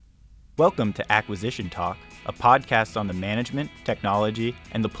Welcome to Acquisition Talk, a podcast on the management, technology,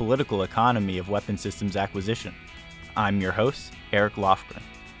 and the political economy of weapon systems acquisition. I'm your host, Eric Lofgren.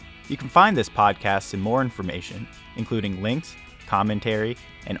 You can find this podcast and more information, including links, commentary,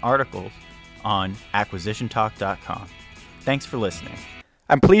 and articles on acquisitiontalk.com. Thanks for listening.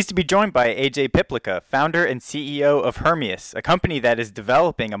 I'm pleased to be joined by AJ Piplica, founder and CEO of Hermeus, a company that is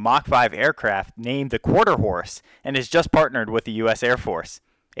developing a Mach 5 aircraft named the Quarter Horse and has just partnered with the U.S. Air Force.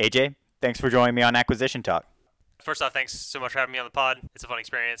 AJ, thanks for joining me on Acquisition Talk. First off, thanks so much for having me on the pod. It's a fun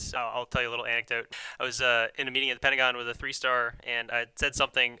experience. I'll tell you a little anecdote. I was in a meeting at the Pentagon with a 3-star, and I said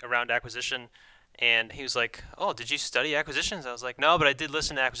something around acquisition, and he was like, "Oh, did you study acquisitions?" I was like, "No, but I did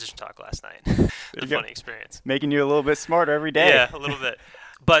listen to Acquisition Talk last night." It's a funny experience. Making you a little bit smarter every day. Yeah, a little bit.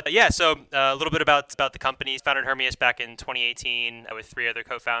 But yeah, so a little bit about the company. Founded Hermeus back in 2018 with 3 other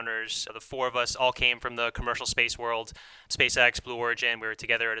co-founders. The 4 of us all came from the commercial space world, SpaceX, Blue Origin. We were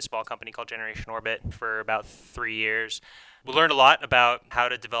together at a small company called Generation Orbit for about 3 years. We learned a lot about how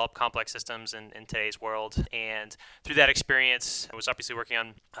to develop complex systems in today's world. And through that experience, I was obviously working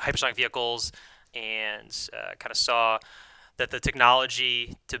on hypersonic vehicles and kind of saw that the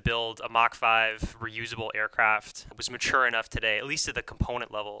technology to build a Mach 5 reusable aircraft was mature enough today, at least at the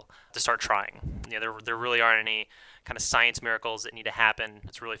component level, to start trying. You know, there really aren't any kind of science miracles that need to happen.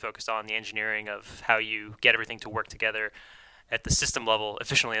 It's really focused on the engineering of how you get everything to work together at the system level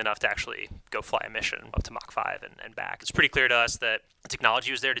efficiently enough to actually go fly a mission up to Mach 5 and back. It's pretty clear to us that the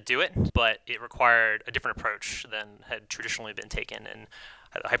technology was there to do it, but it required a different approach than had traditionally been taken in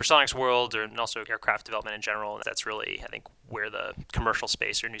the hypersonics world and also aircraft development in general. That's really, I think, where the commercial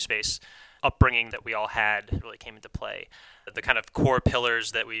space or new space upbringing that we all had really came into play. The kind of core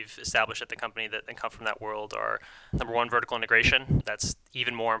pillars that we've established at the company that come from that world are, number 1, vertical integration. That's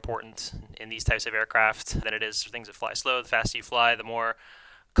even more important in these types of aircraft than it is for things that fly slow. The faster you fly, the more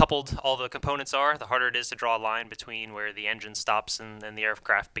coupled all the components are, the harder it is to draw a line between where the engine stops and the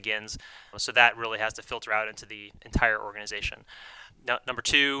aircraft begins. So that really has to filter out into the entire organization. Now, number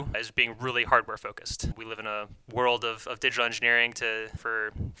 2 is being really hardware focused. We live in a world of digital engineering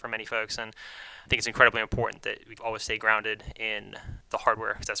for many folks, and I think it's incredibly important that we always stay grounded in the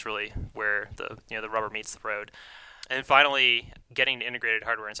hardware, because that's really where the rubber meets the road. And finally, getting to integrated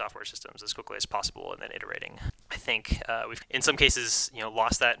hardware and software systems as quickly as possible, and then iterating. I think we've, in some cases,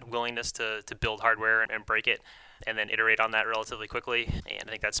 lost that willingness to build hardware and break it, and then iterate on that relatively quickly. And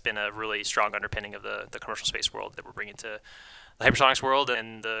I think that's been a really strong underpinning of the commercial space world that we're bringing to the hypersonics world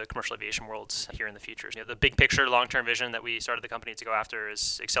and the commercial aviation worlds here in the future. The big picture, long-term vision that we started the company to go after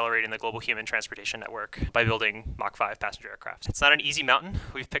is accelerating the global human transportation network by building Mach 5 passenger aircraft. It's not an easy mountain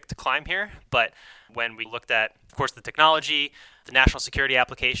we've picked to climb here, but when we looked at, of course, the technology, the national security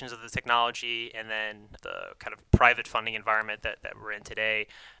applications of the technology, and then the kind of private funding environment that we're in today,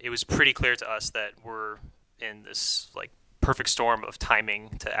 it was pretty clear to us that we're in this perfect storm of timing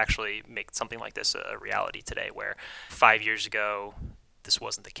to actually make something like this a reality today, where 5 years ago this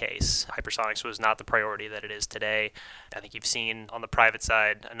wasn't the case. Hypersonics was not the priority that it is today. I think you've seen on the private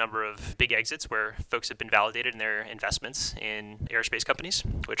side a number of big exits where folks have been validated in their investments in aerospace companies,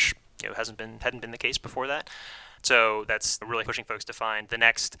 which hadn't been the case before that. So that's really pushing folks to find the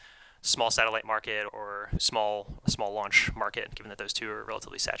next small satellite market or small launch market, given that those two are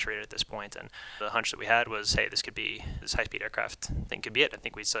relatively saturated at this point. And the hunch that we had was, hey, this high-speed aircraft thing could be it. I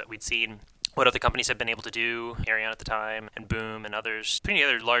think we'd seen what other companies have been able to do, Ariane at the time, and Boom and others, putting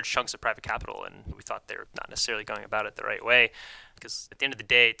together large chunks of private capital, and we thought they were not necessarily going about it the right way, because at the end of the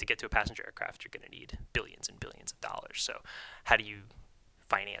day, to get to a passenger aircraft, you're going to need billions and billions of dollars. So how do you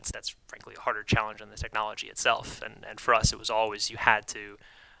finance? That's frankly a harder challenge than the technology itself. And for us, it was always you had to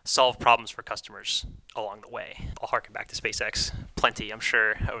solve problems for customers along the way. I'll harken back to SpaceX plenty, I'm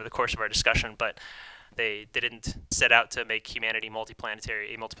sure, over the course of our discussion, but they didn't set out to make humanity a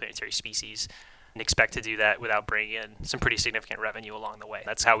multiplanetary species and expect to do that without bringing in some pretty significant revenue along the way.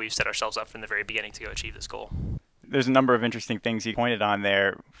 That's how we've set ourselves up from the very beginning to go achieve this goal. There's a number of interesting things you pointed on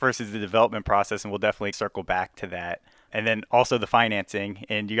there. First is the development process, and we'll definitely circle back to that. And then also the financing,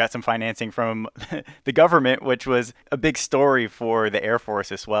 and you got some financing from the government, which was a big story for the Air Force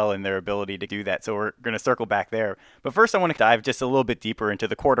as well and their ability to do that. So we're going to circle back there. But first I want to dive just a little bit deeper into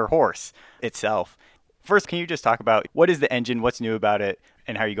the Quarter Horse itself. First, can you just talk about what is the engine, what's new about it,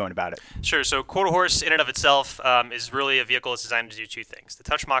 and how are you going about it? Sure. So Quarter Horse in and of itself is really a vehicle that's designed to do 2 things: to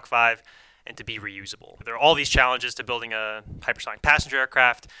touch Mach 5 and to be reusable. There are all these challenges to building a hypersonic passenger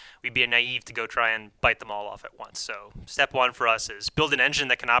aircraft. we'd be naive to go try and bite them all off at once. So step one for us is build an engine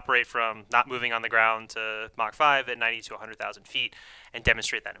that can operate from not moving on the ground to Mach 5 at 90 to 100,000 feet and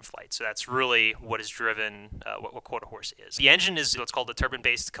demonstrate that in flight. So that's really what has driven what Quarter Horse is. The engine is what's called a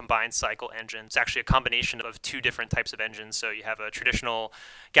turbine-based combined cycle engine. It's actually a combination of two different types of engines. So you have a traditional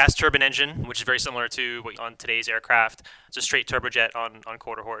gas turbine engine, which is very similar to what on today's aircraft. It's a straight turbojet on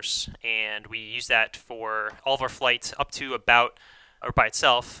Quarter Horse, and we use that for all of our flights up to about, or by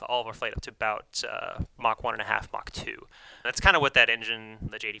itself, all of our flight up to about Mach 1.5, Mach 2. That's kind of what that engine,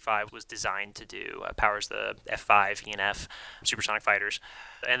 the J85, was designed to do. It powers the F5, ENF, supersonic fighters.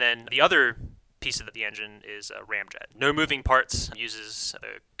 And then the other piece of the engine is a ramjet. No moving parts, uses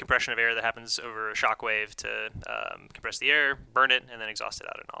the compression of air that happens over a shock wave to compress the air, burn it, and then exhaust it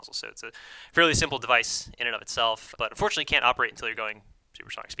out of a nozzle. So it's a fairly simple device in and of itself, but unfortunately can't operate until you're going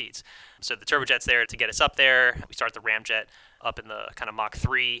supersonic speeds. So the turbojet's there to get us up there. We start the ramjet up in the kind of Mach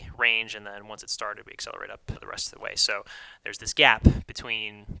 3 range, and then once it's started, we accelerate up the rest of the way. So there's this gap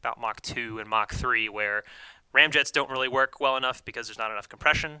between about Mach 2 and Mach 3 where ramjets don't really work well enough because there's not enough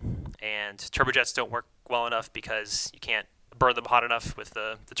compression, and turbojets don't work well enough because you can't burn them hot enough with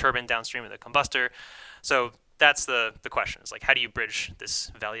the turbine downstream of the combustor. So that's the question. Is like, how do you bridge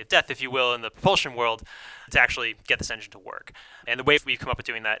this valley of death, if you will, in the propulsion world to actually get this engine to work? And the way we've come up with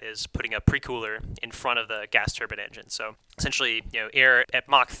doing that is putting a pre-cooler in front of the gas turbine engine. So essentially, air at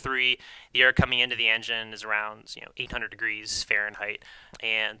Mach 3, the air coming into the engine is around 800 degrees Fahrenheit,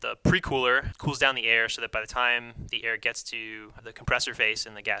 and the pre-cooler cools down the air so that by the time the air gets to the compressor face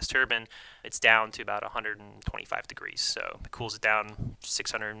in the gas turbine, it's down to about 125 degrees. So it cools it down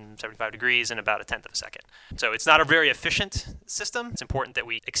 675 degrees in about a tenth of a second. So it's not a very efficient system. It's important that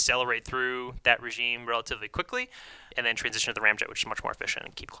we accelerate through that regime relatively quickly and then transition to the ramjet, which is much more efficient,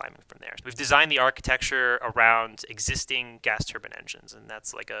 and keep climbing from there. We've designed the architecture around existing gas turbine engines, and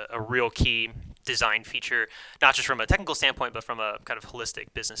that's like a real key design feature, not just from a technical standpoint, but from a kind of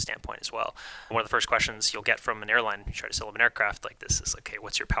holistic business standpoint as well. One of the first questions you'll get from an airline, you try to sell them an aircraft like this, is, okay,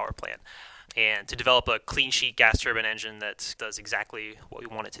 what's your power plan? And to develop a clean sheet gas turbine engine that does exactly what we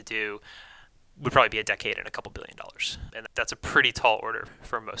want it to do would probably be a decade and a couple $1 billion. And that's a pretty tall order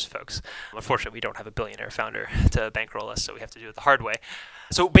for most folks. Unfortunately, we don't have a billionaire founder to bankroll us, so we have to do it the hard way.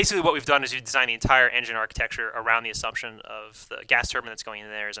 So basically what we've done is we've designed the entire engine architecture around the assumption of the gas turbine that's going in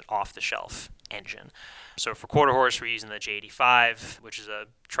there is an off-the-shelf engine. So for Quarter Horse, we're using the J85, which is a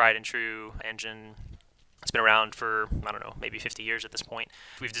tried and true engine. It's been around for, maybe 50 years at this point.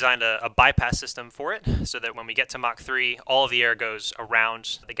 We've designed a bypass system for it so that when we get to Mach 3, all of the air goes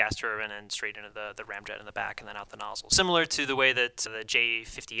around the gas turbine and straight into the ramjet in the back and then out the nozzle. Similar to the way that the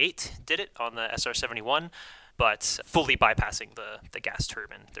J58 did it on the SR-71, but fully bypassing the gas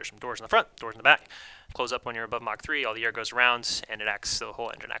turbine. There's some doors in the front, doors in the back. Close up when you're above Mach 3, all the air goes around, and the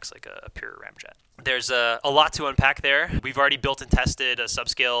whole engine acts like a pure ramjet. There's a lot to unpack there. We've already built and tested a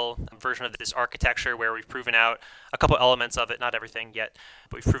subscale version of this architecture where we've proven out a couple elements of it, not everything yet,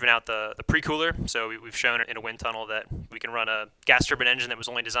 but we've proven out the pre-cooler. So we've shown in a wind tunnel that we can run a gas turbine engine that was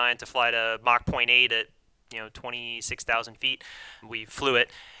only designed to fly to Mach 0.8 at 26,000 feet. We flew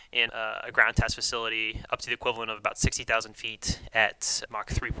it in a ground test facility up to the equivalent of about 60,000 feet at Mach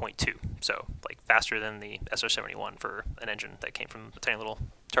 3.2. So like faster than the SR-71 for an engine that came from a tiny little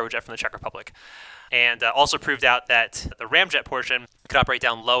turbojet from the Czech Republic. And also proved out that the ramjet portion could operate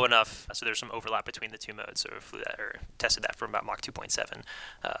down low enough, so there's some overlap between the two modes. So we flew that or tested that from about Mach 2.7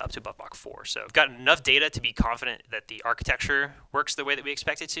 up to above Mach 4. So we've gotten enough data to be confident that the architecture works the way that we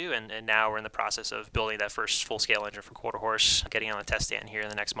expect it to, and now we're in the process of building that first full-scale engine for Quarter Horse, getting on the test stand here in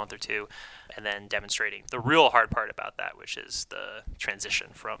the next month or two, and then demonstrating the real hard part about that, which is the transition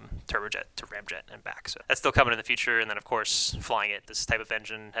from turbojet to ramjet and back. So that's still coming in the future, and then of course flying it. This type of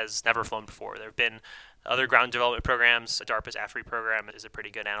engine has never flown before. There have been other ground development programs. DARPA's AFRI program is a pretty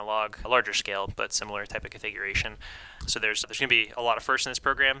good analog, a larger scale, but similar type of configuration. So there's going to be a lot of firsts in this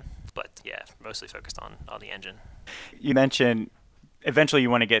program, but yeah, mostly focused on the engine. You mentioned eventually you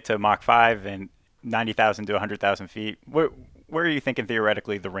want to get to Mach 5 and 90,000 to 100,000 feet. Where are you thinking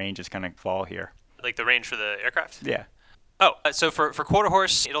theoretically the range is going to fall here? Like the range for the aircraft? Yeah. Oh, so for Quarter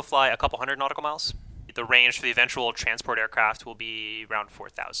Horse, it'll fly a couple hundred nautical miles. The range for the eventual transport aircraft will be around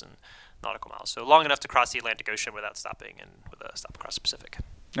 4,000 nautical miles. So long enough to cross the Atlantic Ocean without stopping and with a stop across the Pacific.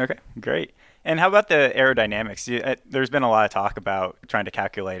 Okay, great. And how about the aerodynamics? There's been a lot of talk about trying to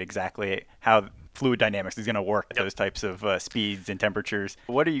calculate exactly how fluid dynamics is going to work at Yep. those types of speeds and temperatures.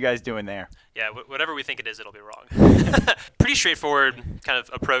 What are you guys doing there? Yeah, whatever we think it is, it'll be wrong. Pretty straightforward kind of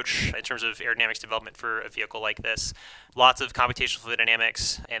approach in terms of aerodynamics development for a vehicle like this. Lots of computational fluid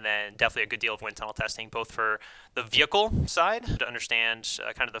dynamics, and then definitely a good deal of wind tunnel testing, both for the vehicle side to understand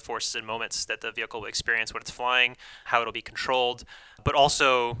kind of the forces and moments that the vehicle will experience when it's flying, how it'll be controlled, but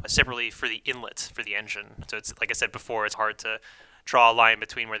also separately for the inlet for the engine. So it's, like I said before, it's hard to draw a line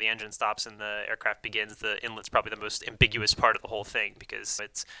between where the engine stops and the aircraft begins. The inlet's probably the most ambiguous part of the whole thing because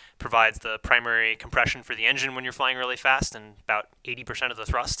it provides the primary compression for the engine when you're flying really fast and about 80% of the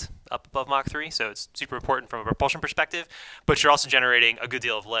thrust up above Mach 3. So it's super important from a propulsion perspective, but you're also generating a good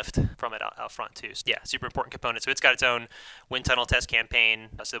deal of lift from it out front too. So yeah, super important component. So it's got its own wind tunnel test campaign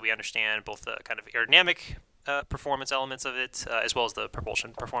so that we understand both the kind of aerodynamic performance elements of it, as well as the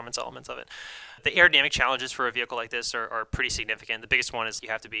propulsion performance elements of it. The aerodynamic challenges for a vehicle like this are pretty significant. The biggest one is you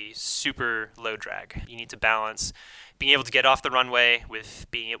have to be super low drag. You need to balance being able to get off the runway with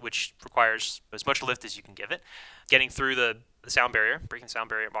which requires as much lift as you can give it, getting through the sound barrier, breaking the sound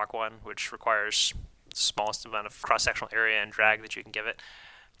barrier at Mach 1, which requires the smallest amount of cross-sectional area and drag that you can give it.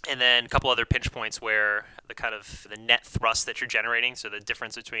 And then a couple other pinch points where the net thrust that you're generating, so the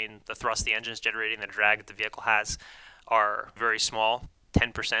difference between the thrust the engine is generating and the drag that the vehicle has, are very small.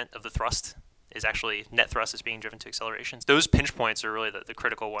 10% of the thrust is actually net thrust is being driven to accelerations. Those pinch points are really the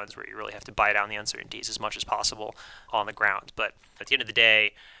critical ones where you really have to buy down the uncertainties as much as possible on the ground. But at the end of the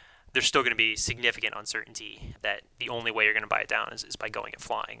day, there's still going to be significant uncertainty that the only way you're going to buy it down is by going and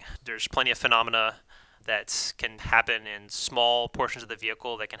flying. There's plenty of phenomena that can happen in small portions of the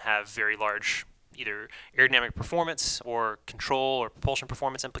vehicle that can have very large either aerodynamic performance or control or propulsion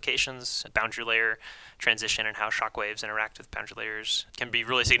performance implications. Boundary layer transition and how shock waves interact with boundary layers can be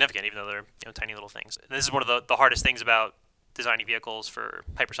really significant, even though they're tiny little things. And this is one of the hardest things about designing vehicles for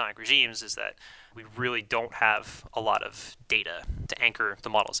hypersonic regimes is that we really don't have a lot of data to anchor the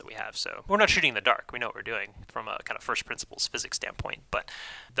models that we have. So we're not shooting in the dark. We know what we're doing from a kind of first principles physics standpoint, but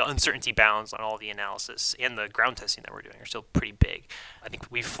the uncertainty bounds on all the analysis and the ground testing that we're doing are still pretty big. I think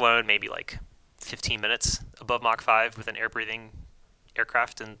we've flown maybe like 15 minutes above Mach 5 with an air-breathing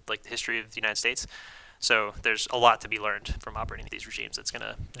aircraft in like the history of the United States. So there's a lot to be learned from operating these regimes that's going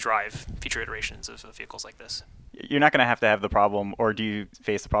to drive future iterations of vehicles like this. You're not going to have the problem, or do you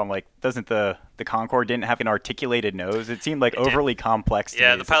face the problem, like, doesn't the Concorde didn't have an articulated nose? It seemed like overly complex to me.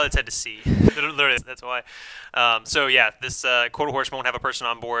 Yeah, the pilots had to see. Literally, that's why. So yeah, this quarter horse won't have a person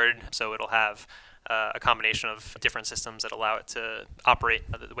on board, so it'll have a combination of different systems that allow it to operate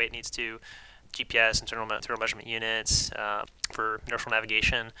the way it needs to. GPS, internal measurement units, for inertial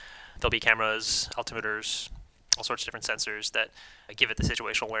navigation. There'll be cameras, altimeters, all sorts of different sensors that give it the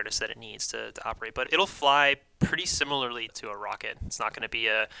situational awareness that it needs to operate. But it'll fly pretty similarly to a rocket. It's not going to be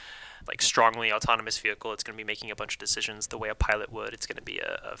a strongly autonomous vehicle. It's going to be making a bunch of decisions the way a pilot would. It's going to be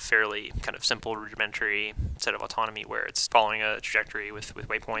a fairly kind of simple, rudimentary set of autonomy where it's following a trajectory with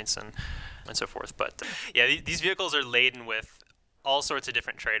waypoints and so forth. But yeah, these vehicles are laden with all sorts of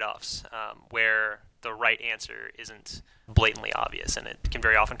different trade-offs where the right answer isn't blatantly obvious, and it can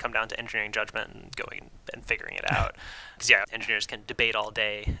very often come down to engineering judgment and going and figuring it out. Because yeah, engineers can debate all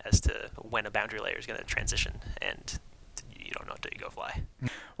day as to when a boundary layer is going to transition, and you don't know until you go fly.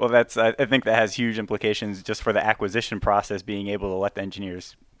 Well, I think that has huge implications just for the acquisition process, being able to let the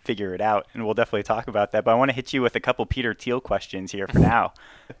engineers figure it out, and we'll definitely talk about that. But I want to hit you with a couple Peter Thiel questions here for now.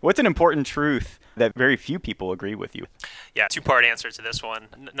 What's an important truth that very few people agree with you? Yeah, two-part answer to this one.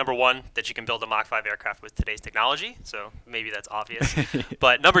 Number one, that you can build a Mach 5 aircraft with today's technology, so maybe that's obvious.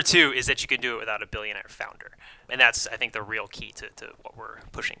 But number two is that you can do it without a billionaire founder. And that's, I think, the real key to what we're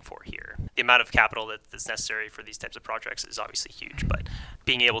pushing for here. The amount of capital that's necessary for these types of projects is obviously huge, but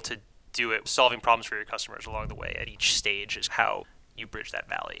being able to do it, solving problems for your customers along the way at each stage is how you bridge that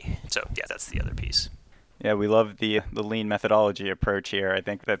valley. So yeah, that's the other piece. Yeah, we love the lean methodology approach here. I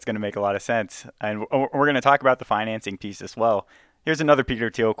think that's going to make a lot of sense. And we're going to talk about the financing piece as well. Here's another Peter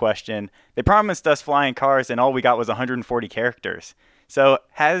Thiel question. They promised us flying cars and all we got was 140 characters. So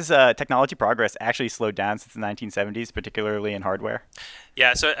has technology progress actually slowed down since the 1970s, particularly in hardware?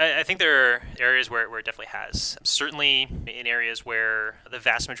 Yeah, so I think there are areas where it definitely has. Certainly in areas where the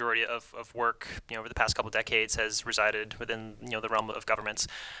vast majority of work, over the past couple of decades has resided within, the realm of governments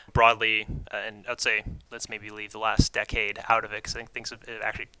broadly. And I would say let's maybe leave the last decade out of it because I think things have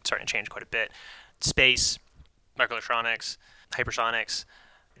actually starting to change quite a bit. Space, microelectronics, hypersonics,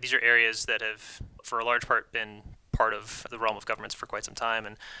 these are areas that have, for a large part, been part of the realm of governments for quite some time,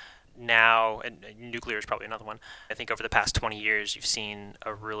 and now, and nuclear is probably another one. I think over the past 20 years, you've seen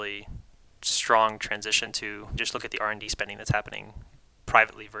a really strong transition to just look at the R&D spending that's happening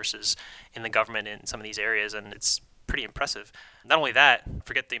privately versus in the government in some of these areas, and it's pretty impressive. Not only that,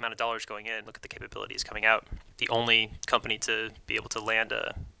 forget the amount of dollars going in, look at the capabilities coming out. The only company to be able to land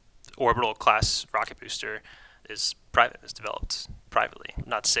a orbital class rocket booster is private, is developed privately.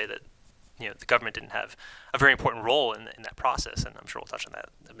 Not to say that the government didn't have a very important role in that process, and I'm sure we'll touch on that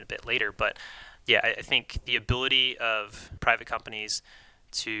a bit later. But yeah, I think the ability of private companies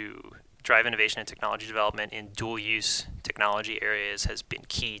to drive innovation and technology development in dual-use technology areas has been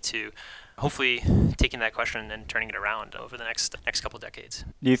key to hopefully taking that question and turning it around over the next couple of decades.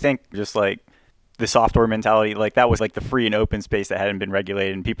 Do you think just like the software mentality, like that was like the free and open space that hadn't been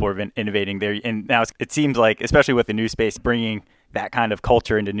regulated and people have been innovating there, and now it seems like, especially with the new space, bringing that kind of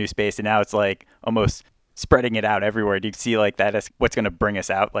culture into new space, and now it's like almost spreading it out everywhere. Do you see like that as what's going to bring us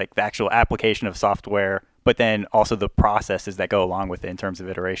out, like the actual application of software, but then also the processes that go along with it in terms of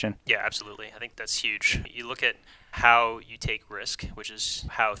iteration? Yeah, absolutely. I think that's huge. You look at how you take risk, which is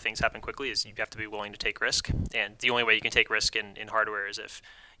how things happen quickly, is you have to be willing to take risk. And the only way you can take risk in hardware is if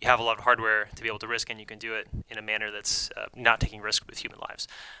you have a lot of hardware to be able to risk, and you can do it in a manner that's not taking risk with human lives.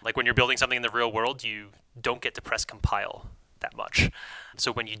 Like when you're building something in the real world, you don't get to press compile that much.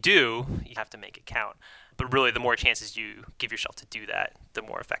 So when you do, you have to make it count. But really, the more chances you give yourself to do that, the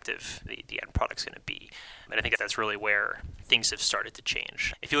more effective the end product's going to be. And I think that's really where things have started to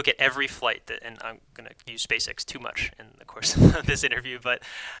change. If you look at every flight, and I'm going to use SpaceX too much in the course of this interview, but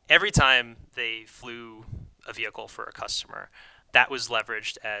every time they flew a vehicle for a customer, that was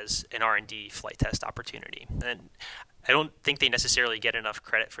leveraged as an R&D flight test opportunity. And I don't think they necessarily get enough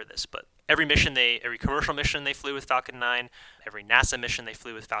credit for this, but every commercial mission they flew with Falcon 9, every NASA mission they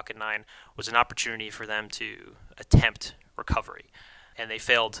flew with Falcon 9 was an opportunity for them to attempt recovery. And they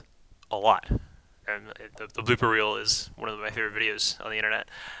failed a lot. And the blooper reel is one of my favorite videos on the internet.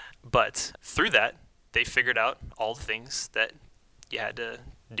 But through that, they figured out all the things that you had to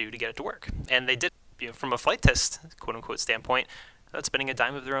do to get it to work. And they did. From a flight test, quote unquote, standpoint, not spending a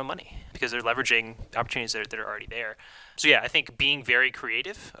dime of their own money because they're leveraging opportunities that are already there. So yeah, I think being very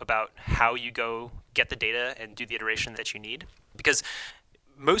creative about how you go get the data and do the iteration that you need, because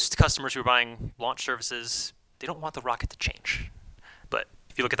most customers who are buying launch services, they don't want the rocket to change. But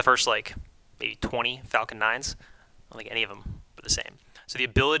if you look at the first maybe 20 Falcon 9s, I don't think any of them were the same. So the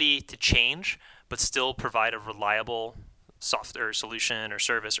ability to change but still provide a reliable software solution or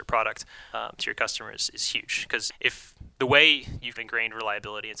service or product to your customers is huge. Because if the way you've ingrained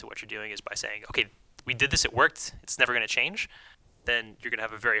reliability into what you're doing is by saying, okay, we did this, it worked, it's never going to change, then you're going to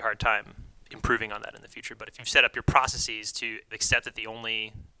have a very hard time improving on that in the future. But if you've set up your processes to accept that the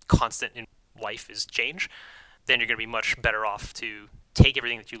only constant in life is change, then you're going to be much better off to take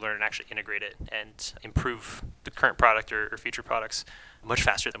everything that you learn and actually integrate it and improve the current product or future products much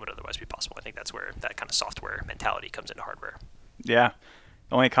faster than would otherwise be possible. I think that's where that kind of software mentality comes into hardware. Yeah.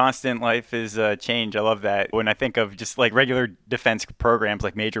 The only constant in life is change. I love that. When I think of just like regular defense programs,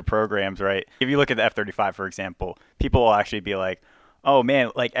 like major programs, right? If you look at the F-35, for example, people will actually be like, oh man,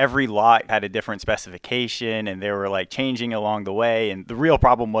 like every lot had a different specification and they were like changing along the way. And the real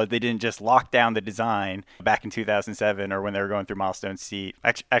problem was they didn't just lock down the design back in 2007 or when they were going through Milestone C.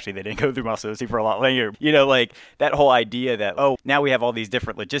 Actually, they didn't go through Milestone C for a lot later. Like that whole idea that, oh, now we have all these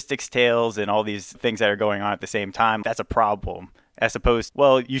different logistics tails and all these things that are going on at the same time. That's a problem. As opposed,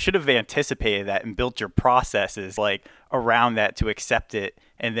 well, you should have anticipated that and built your processes like around that to accept it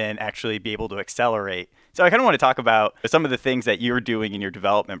and then actually be able to accelerate. So I kind of want to talk about some of the things that you're doing in your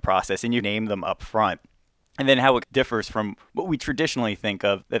development process, and you name them up front, and then how it differs from what we traditionally think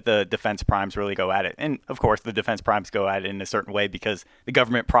of that the defense primes really go at it. And of course, the defense primes go at it in a certain way because the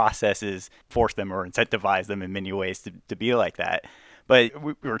government processes force them or incentivize them in many ways to be like that. But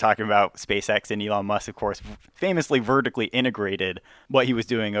we were talking about SpaceX, and Elon Musk, of course, famously vertically integrated what he was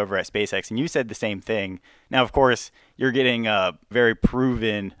doing over at SpaceX. And you said the same thing. Now, of course, you're getting a very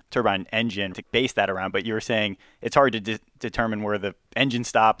proven turbine engine to base that around, but you were saying it's hard to determine where the engine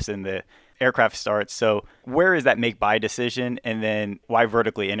stops and the aircraft starts. So where is that make-buy decision, and then why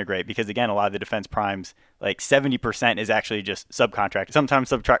vertically integrate? Because again, a lot of the defense primes, like 70% is actually just subcontracted, sometimes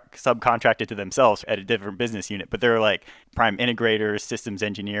subcontracted to themselves at a different business unit, but they're like prime integrators, systems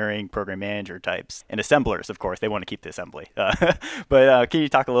engineering, program manager types, and assemblers, of course. They want to keep the assembly. But can you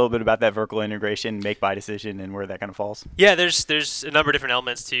talk a little bit about that vertical integration, make-buy decision, and where that kind of falls? Yeah, there's a number of different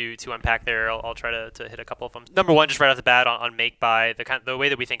elements to unpack there. I'll try to hit a couple of them. Number one, just right off the bat on make-buy, the way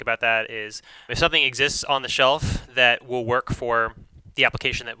that we think about that is if something exists on the shelf that will work for the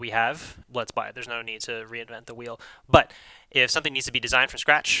application that we have, let's buy it. There's no need to reinvent the wheel. But if something needs to be designed from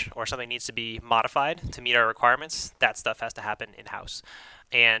scratch or something needs to be modified to meet our requirements, that stuff has to happen in-house.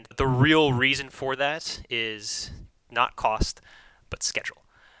 And the real reason for that is not cost, but schedule.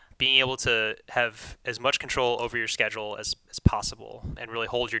 Being able to have as much control over your schedule as possible and really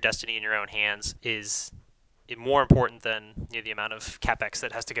hold your destiny in your own hands is more important than the amount of CapEx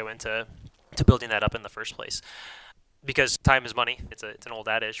that has to go into building that up in the first place. Because time is money. It's an old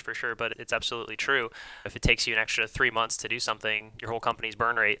adage for sure, but it's absolutely true. If it takes you an extra 3 months to do something, your whole company's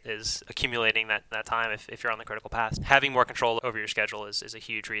burn rate is accumulating that time if you're on the critical path. Having more control over your schedule is a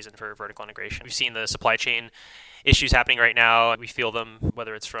huge reason for vertical integration. We've seen the supply chain issues happening right now. We feel them,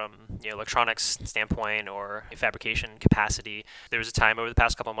 whether it's from electronics standpoint or fabrication capacity. There was a time over the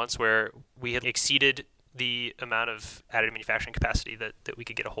past couple of months where we had exceeded the amount of additive manufacturing capacity that we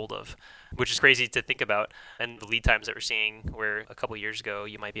could get a hold of, which is crazy to think about. And the lead times that we're seeing, where a couple of years ago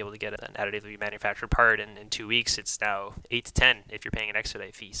you might be able to get an additively manufactured part, and in 2 weeks it's now 8 to 10 if you're paying an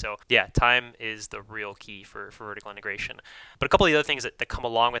expedite fee. So yeah, time is the real key for vertical integration. But a couple of the other things that come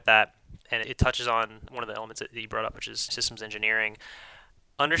along with that, and it touches on one of the elements that you brought up, which is systems engineering.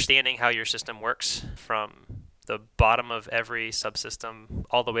 Understanding how your system works from the bottom of every subsystem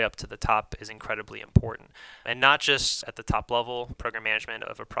all the way up to the top is incredibly important. And not just at the top level, program management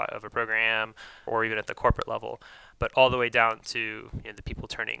of a program, or even at the corporate level, but all the way down to the people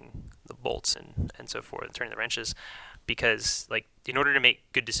turning the bolts and so forth, turning the wrenches. Because in order to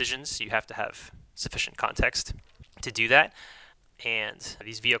make good decisions, you have to have sufficient context to do that. And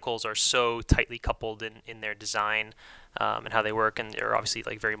these vehicles are so tightly coupled in their design and how they work, and they're obviously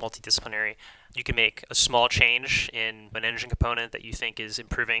very multidisciplinary. You can make a small change in an engine component that you think is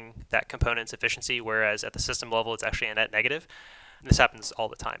improving that component's efficiency, whereas at the system level, it's actually a net negative. And this happens all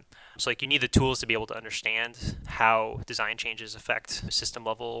the time. So you need the tools to be able to understand how design changes affect system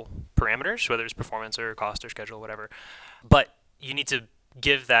level parameters, whether it's performance or cost or schedule, whatever. But you need to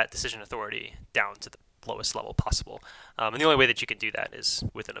give that decision authority down to the lowest level possible. And the only way that you can do that is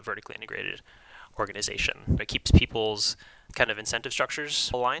within a vertically integrated organization. It keeps people's kind of incentive structures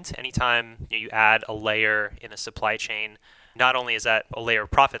aligned. Anytime you add a layer in a supply chain, not only is that a layer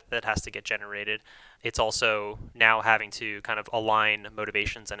of profit that has to get generated, it's also now having to kind of align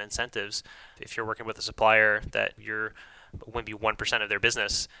motivations and incentives. If you're working with a supplier that you're wouldn't be 1% of their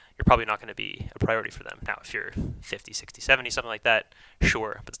business, you're probably not going to be a priority for them. Now, if you're 50, 60, 70, something like that,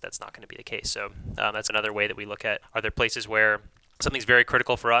 sure, but that's not going to be the case. So that's another way that we look at, are there places where something's very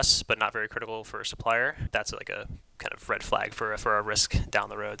critical for us, but not very critical for a supplier? That's a kind of red flag for a risk down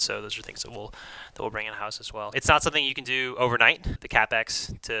the road. So those are things that we'll bring in-house as well. It's not something you can do overnight. The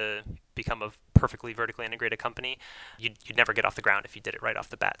CapEx to become a perfectly vertically integrated company, you'd never get off the ground if you did it right off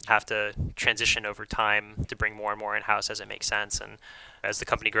the bat. You have to transition over time to bring more and more in-house as it makes sense. And as the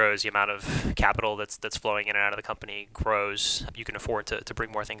company grows, the amount of capital that's flowing in and out of the company grows. You can afford to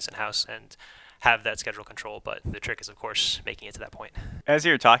bring more things in-house and have that schedule control, but the trick is, of course, making it to that point. As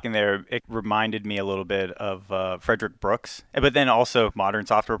you were talking there, it reminded me a little bit of Frederick Brooks, but then also modern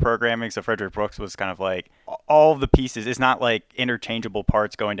software programming. So Frederick Brooks was kind of like all the pieces. It's not like interchangeable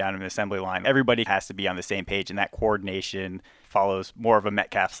parts going down an assembly line. Everybody has to be on the same page, and that coordination follows more of a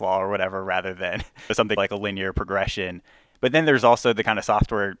Metcalfe's law or whatever rather than something like a linear progression. But then there's also the kind of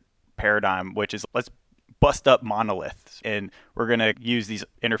software paradigm, which is let's bust up monoliths, and we're going to use these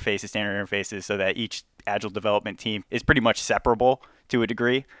interfaces, standard interfaces, so that each agile development team is pretty much separable to a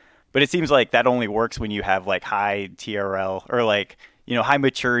degree. But it seems like that only works when you have high TRL or high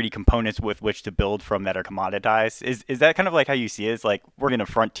maturity components with which to build from that are commoditized. Is that kind of how you see it? It's we're in a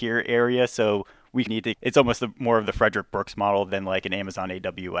frontier area, so we need to. It's almost more of the Frederick Brooks model than an Amazon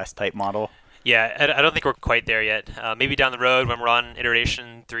AWS type model. Yeah, I don't think we're quite there yet. Maybe down the road when we're on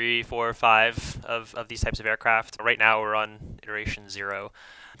iteration 3, 4, 5 of these types of aircraft. Right now we're on iteration 0.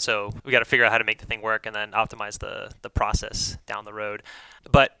 So we got to figure out how to make the thing work and then optimize the process down the road.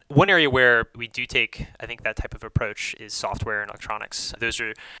 But one area where we do take, I think, that type of approach is software and electronics. Those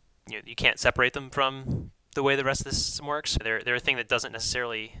are, you can't separate them from the way the rest of the system works. They're a thing that doesn't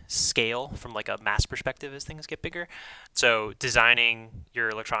necessarily scale from a mass perspective as things get bigger. So designing your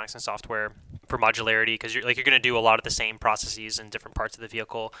electronics and software for modularity, because you're going to do a lot of the same processes in different parts of the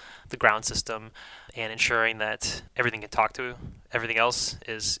vehicle, the ground system, and ensuring that everything can talk to everything else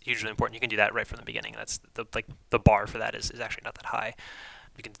is hugely important. You can do that right from the beginning. That's the bar for that is actually not that high.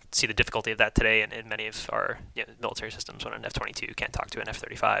 You can see the difficulty of that today in many of our military systems when an F-22 can't talk to an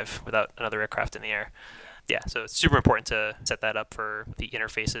F-35 without another aircraft in the air. Yeah, so it's super important to set that up for the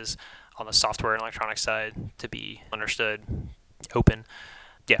interfaces on the software and electronics side to be understood, open.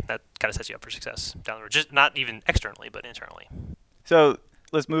 Yeah, that kind of sets you up for success down the road, just not even externally, but internally. So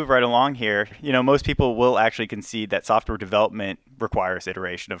let's move right along here. Most people will actually concede that software development requires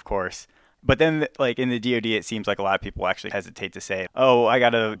iteration, of course. But then, like in the DoD, it seems like a lot of people actually hesitate to say, "Oh, I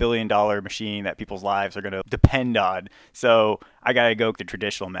got a $1 billion machine that people's lives are going to depend on, so I got to go the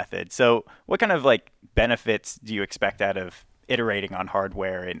traditional method." So, what kind of like benefits do you expect out of iterating on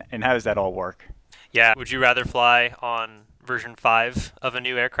hardware, and how does that all work? Yeah. Would you rather fly on version 5 of a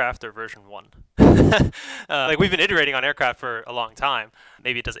new aircraft or version 1? Like we've been iterating on aircraft for a long time.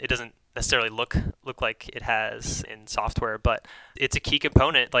 Maybe it doesn't necessarily look like it has in software, but it's a key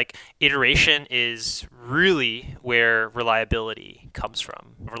component. Like iteration is really where reliability comes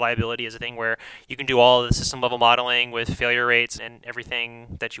from. Reliability is a thing where you can do all the system level modeling with failure rates and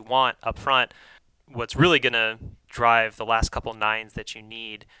everything that you want up front. What's really going to drive the last couple nines that you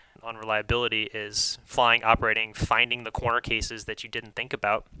need on reliability is flying, operating, finding the corner cases that you didn't think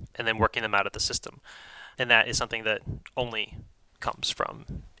about, and then working them out of the system. And that is something that only comes from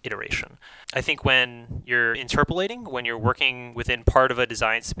iteration. I think when you're interpolating, when you're working within part of a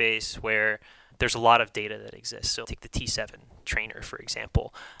design space where there's a lot of data that exists. So take the T7 trainer, for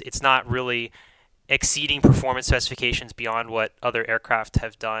example. It's not really exceeding performance specifications beyond what other aircraft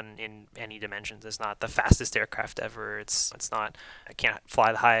have done in any dimensions. It's not the fastest aircraft ever. It's not, I can't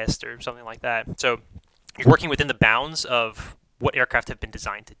fly the highest or something like that. So you're working within the bounds of what aircraft have been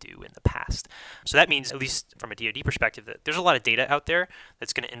designed to do in the past. So that means, at least from a DoD perspective, that there's a lot of data out there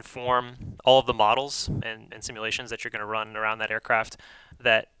that's going to inform all of the models and simulations that you're going to run around that aircraft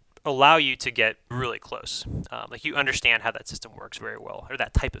that allow you to get really close. Like you understand how that system works very well, or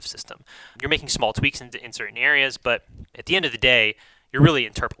that type of system. You're making small tweaks in certain areas, but at the end of the day, you're really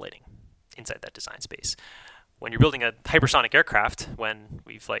interpolating inside that design space. When you're building a hypersonic aircraft, when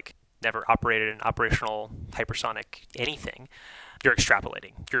we've like never operated an operational hypersonic anything, you're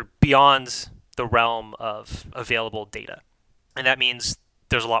extrapolating. You're beyond the realm of available data. And that means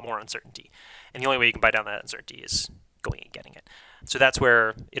there's a lot more uncertainty. And the only way you can buy down that uncertainty is going and getting it. So that's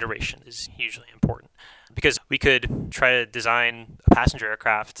where iteration is hugely important, because we could try to design a passenger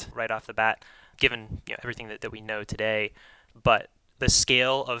aircraft right off the bat, given everything that we know today, but the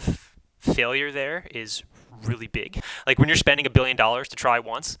scale of failure there is really big. Like when you're spending $1 billion to try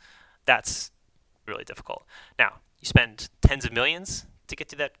once, that's really difficult. Now, you spend tens of millions to get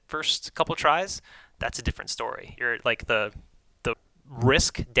to that first couple tries, that's a different story. You're like the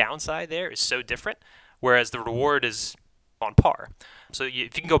risk downside there is so different, whereas the reward is on par. So if you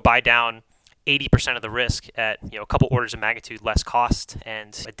can go buy down 80% of the risk at a couple orders of magnitude less cost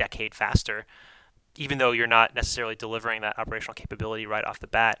and a decade faster, even though you're not necessarily delivering that operational capability right off the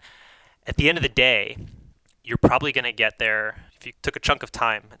bat, at the end of the day, you're probably going to get there if you took a chunk of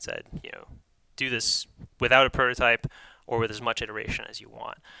time and said, do this without a prototype or with as much iteration as you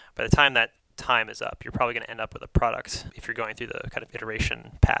want. By the time that time is up, you're probably going to end up with a product, if you're going through the kind of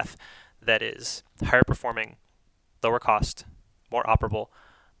iteration path, that is higher performing, lower cost, more operable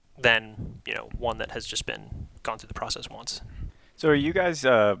than one that has just been gone through the process once. So are you guys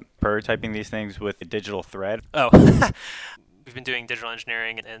prototyping these things with a digital thread? Oh, we've been doing digital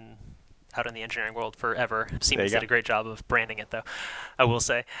engineering and out in the engineering world forever. Siemens did a great job of branding it, though, I will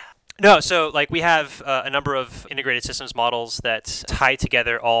say. No, so like we have a number of integrated systems models that tie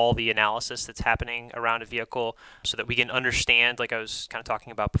together all the analysis that's happening around a vehicle so that we can understand, like I was kind of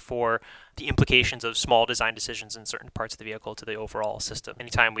talking about before, the implications of small design decisions in certain parts of the vehicle to the overall system.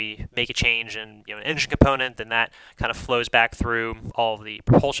 Anytime we make a change in an engine component, then that kind of flows back through all of the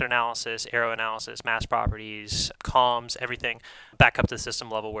propulsion analysis, aero analysis, mass properties, comms, everything, back up to the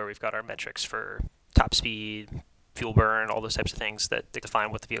system level where we've got our metrics for top speed, fuel burn, all those types of things that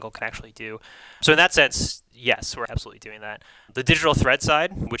define what the vehicle can actually do. So in that sense, yes, we're absolutely doing that. The digital thread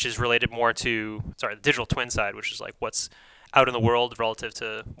side, which is related more to, the digital twin side, which is like what's out in the world relative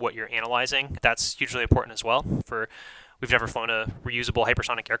to what you're analyzing, that's hugely important as well. We've never flown a reusable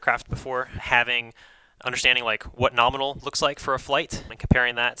hypersonic aircraft before. Understanding like what nominal looks like for a flight and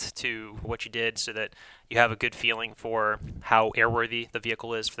comparing that to what you did so that you have a good feeling for how airworthy the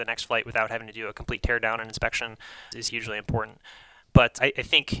vehicle is for the next flight without having to do a complete teardown and inspection is hugely important. But I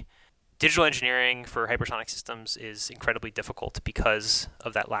think digital engineering for hypersonic systems is incredibly difficult because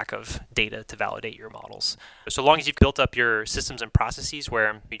of that lack of data to validate your models. So long as you've built up your systems and processes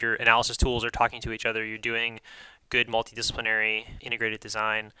where your analysis tools are talking to each other, you're doing good multidisciplinary integrated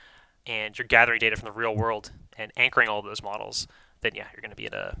design, and you're gathering data from the real world and anchoring all of those models, then yeah, you're going to be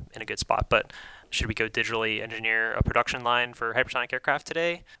in a good spot. But should we go digitally engineer a production line for hypersonic aircraft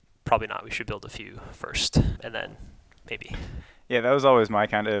today? Probably not. We should build a few first, and then maybe. Yeah, that was always my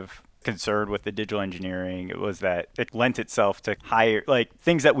kind of concern with the digital engineering. It was that it lent itself to higher, like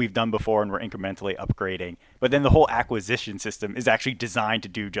things that we've done before and we're incrementally upgrading. But then the whole acquisition system is actually designed to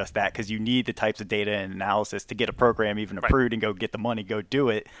do just that, because you need the types of data and analysis to get a program even approved and go get the money, go do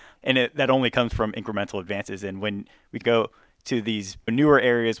it. And that only comes from incremental advances. And when we go to these newer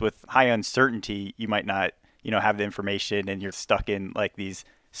areas with high uncertainty, you might not, have the information and you're stuck in like these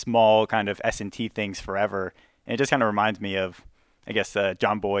small kind of S&T things forever. And it just kind of reminds me of, I guess,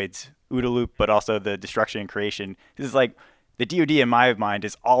 John Boyd's OODA loop, but also the destruction and creation. This is like the DoD in my mind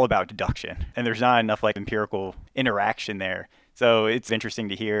is all about deduction, and there's not enough like empirical interaction there. So it's interesting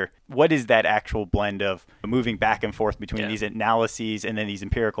to hear what is that actual blend of moving back and forth between these analyses and then these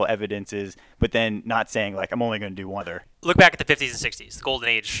empirical evidences, but then not saying like I'm only going to do one other. Look back at the 50s and 60s, the golden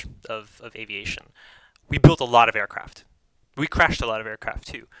age of aviation. We built a lot of aircraft. We crashed a lot of aircraft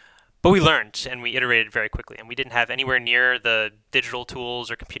too. But we learned and we iterated very quickly, and we didn't have anywhere near the digital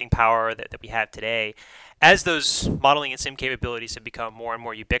tools or computing power that we have today. As those modeling and sim capabilities have become more and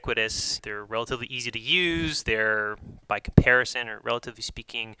more ubiquitous, they're relatively easy to use. They're, by comparison, or relatively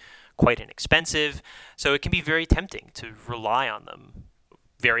speaking, quite inexpensive. So it can be very tempting to rely on them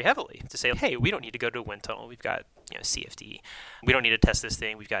very heavily, to say, hey, we don't need to go to a wind tunnel. We've got CFD. We don't need to test this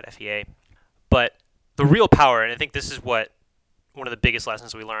thing. We've got FEA. But the real power, and I think this is what one of the biggest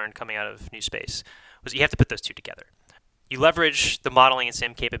lessons we learned coming out of New Space, was you have to put those two together. You leverage the modeling and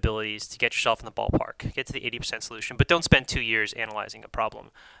sim capabilities to get yourself in the ballpark, get to the 80% solution, but don't spend 2 years analyzing a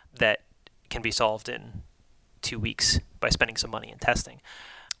problem that can be solved in 2 weeks by spending some money in testing.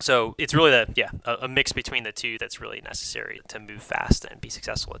 So it's really a mix between the two that's really necessary to move fast and be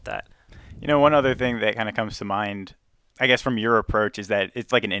successful at that. One other thing that kind of comes to mind, I guess, from your approach is that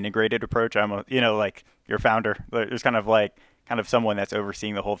it's like an integrated approach. Like your founder, there's kind of someone that's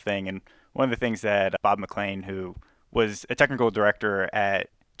overseeing the whole thing. And one of the things that Bob McLean, who was a technical director at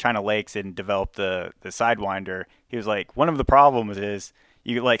China Lakes and developed the Sidewinder, he was like, one of the problems is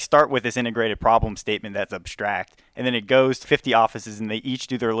you like start with this integrated problem statement that's abstract, and then it goes to 50 offices and they each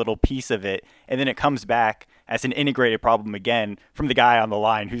do their little piece of it, and then it comes back as an integrated problem again from the guy on the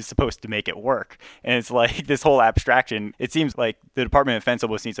line who's supposed to make it work. And it's like this whole abstraction. It seems like the Department of Defense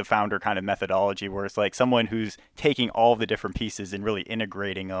almost needs a founder kind of methodology where it's like someone who's taking all the different pieces and really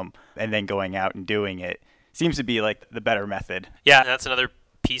integrating them and then going out and doing it. Seems to be like the better method. Yeah, that's another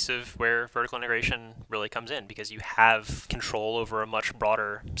piece of where vertical integration really comes in, because you have control over a much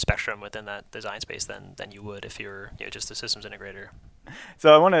broader spectrum within that design space than you would if you're just a systems integrator.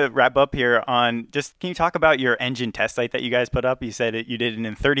 So I want to wrap up here on just, can you talk about your engine test site that you guys put up? You said you did it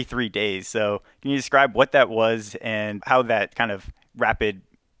in 33 days. So can you describe what that was and how that kind of rapid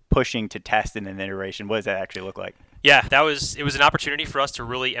pushing to test in an iteration, what does that actually look like? Yeah, it was an opportunity for us to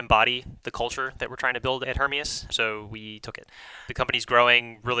really embody the culture that we're trying to build at Hermeus. So we took it. The company's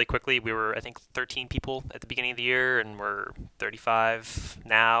growing really quickly. We were, I think, 13 people at the beginning of the year, and we're 35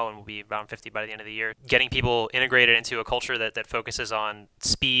 now, and we'll be around 50 by the end of the year. Getting people integrated into a culture that focuses on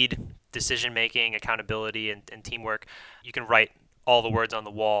speed, decision-making, accountability, and teamwork. You can write all the words on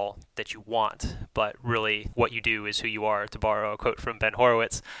the wall that you want, but really what you do is who you are, to borrow a quote from Ben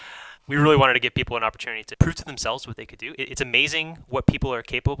Horowitz. We really wanted to give people an opportunity to prove to themselves what they could do. It's amazing what people are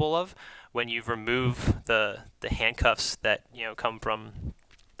capable of when you remove the handcuffs that come from,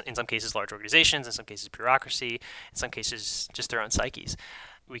 in some cases, large organizations, in some cases, bureaucracy, in some cases, just their own psyches.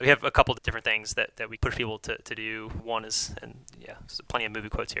 We have a couple of different things that we push people to do. One is, and there's plenty of movie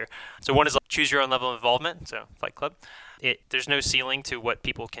quotes here. So one is choose your own level of involvement, so Fight Club. There's no ceiling to what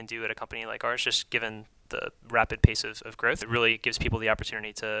people can do at a company like ours, just given the rapid pace of growth. It really gives people the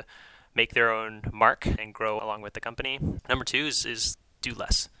opportunity to make their own mark and grow along with the company. Number two is do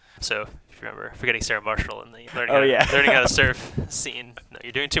less. So if you remember forgetting Sarah Marshall and the learning how to surf scene, no,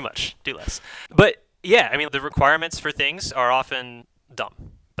 you're doing too much. Do less. But yeah, I mean, the requirements for things are often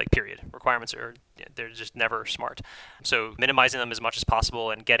dumb. Like, period. Requirements they're just never smart. So minimizing them as much as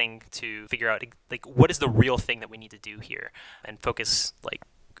possible and getting to figure out like what is the real thing that we need to do here, and focus like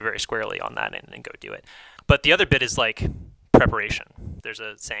very squarely on that and go do it. But the other bit is like preparation. There's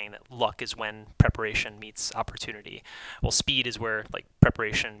a saying that luck is when preparation meets opportunity. Well, speed is where like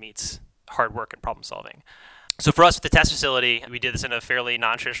preparation meets hard work and problem solving. So for us, with the test facility, we did this in a fairly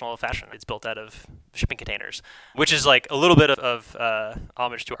non-traditional fashion. It's built out of shipping containers, which is like a little bit of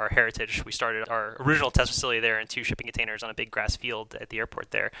homage to our heritage. We started our original test facility there in 2 shipping containers on a big grass field at the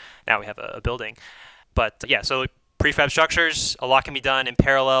airport there. Now we have a building. But so prefab structures, a lot can be done in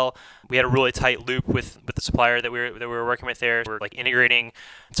parallel. We had a really tight loop with the supplier that we were working with there. We're like integrating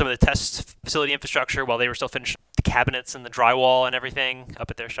some of the test facility infrastructure while they were still finishing the cabinets and the drywall and everything up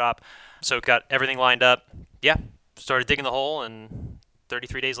at their shop. So got everything lined up. Yeah, started digging the hole and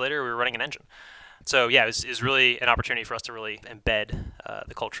 33 days later, we were running an engine. So yeah, it was really an opportunity for us to really embed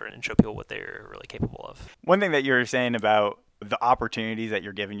the culture and show people what they're really capable of. One thing that you were saying about the opportunities that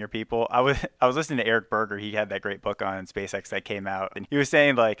you're giving your people, I was listening to Eric Berger. He had that great book on SpaceX that came out, and he was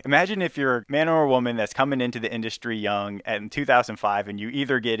saying, like, imagine if you're a man or a woman that's coming into the industry young in 2005, and you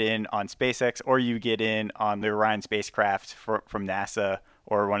either get in on SpaceX or you get in on the Orion spacecraft from NASA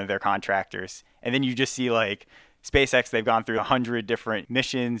or one of their contractors, and then you just see like SpaceX, they've gone through 100 different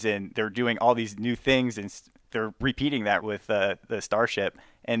missions and they're doing all these new things, and they're repeating that with the Starship.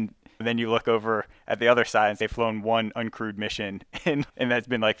 And then you look over at the other side and they've flown one uncrewed mission and that's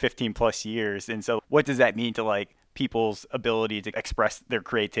been like 15 plus years. And so what does that mean to like people's ability to express their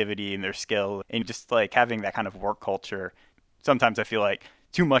creativity and their skill, and just like having that kind of work culture? Sometimes I feel like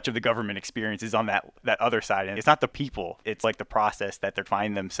too much of the government experience is on that other side. And it's not the people, it's like the process that they're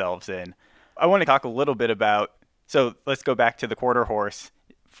finding themselves in. I want to talk a little bit about, so let's go back to the quarter horse,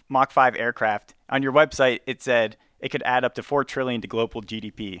 Mach 5 aircraft. On your website, it said it could add up to $4 trillion to global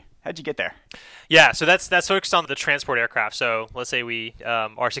GDP. How'd you get there? Yeah, so that's focused on the transport aircraft. So let's say we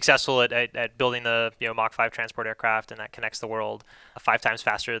are successful at building the Mach 5 transport aircraft, and that connects the world 5 times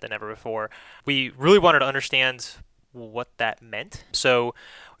faster than ever before. We really wanted to understand what that meant. So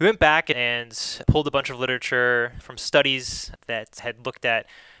we went back and pulled a bunch of literature from studies that had looked at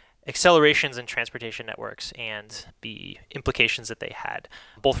accelerations in transportation networks and the implications that they had,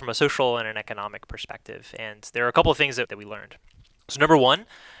 both from a social and an economic perspective. And there are a couple of things that we learned. So number one,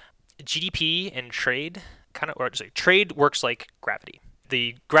 GDP and trade trade works like gravity.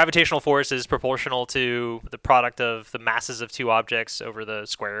 The gravitational force is proportional to the product of the masses of two objects over the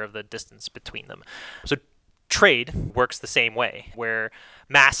square of the distance between them. So trade works the same way, where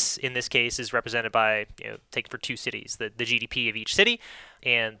mass in this case is represented by, take for two cities, the GDP of each city,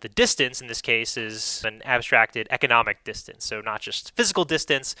 and the distance in this case is an abstracted economic distance. So not just physical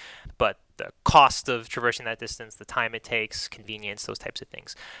distance, but the cost of traversing that distance, the time it takes, convenience, those types of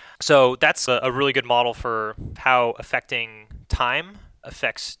things. So that's a really good model for how affecting time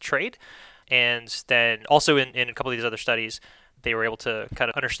affects trade. And then also in a couple of these other studies, they were able to kind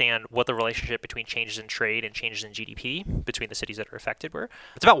of understand what the relationship between changes in trade and changes in GDP between the cities that are affected were.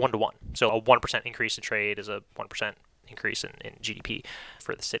 It's about 1 to 1. So a 1% increase in trade is a 1% increase in GDP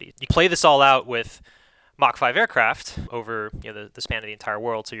for the city. You play this all out with Mach 5 aircraft over the span of the entire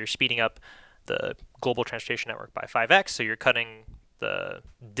world. So you're speeding up the global transportation network by 5x. So you're cutting the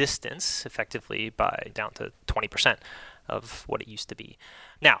distance effectively by down to 20% of what it used to be.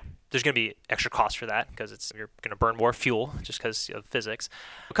 Now, there's going to be extra cost for that because you're going to burn more fuel just because of physics.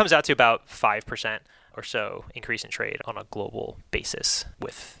 It comes out to about 5% or so increase in trade on a global basis,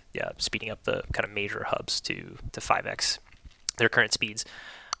 with speeding up the kind of major hubs to 5x their current speeds.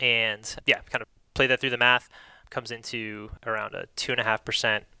 And kind of play that through the math, comes into around a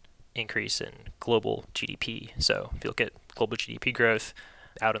 2.5% increase in global GDP. So if you look at global GDP growth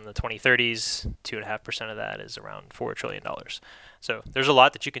out in the 2030s, 2.5% of that is around $4 trillion. So there's a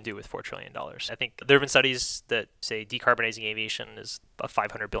lot that you can do with $4 trillion. I think there have been studies that say decarbonizing aviation is a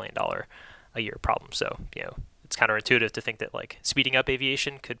 $500 billion a year problem. So, it's counterintuitive to think that like speeding up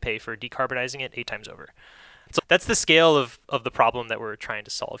aviation could pay for decarbonizing it 8 times over. So that's the scale of the problem that we're trying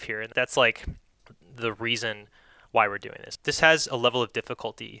to solve here. And that's like the reason why we're doing this. This has a level of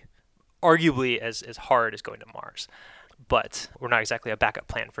difficulty arguably as hard as going to Mars. But we're not exactly a backup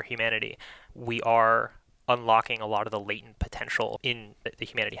plan for humanity. We are unlocking a lot of the latent potential that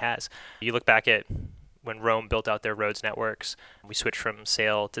humanity has. You look back at when Rome built out their roads networks, we switched from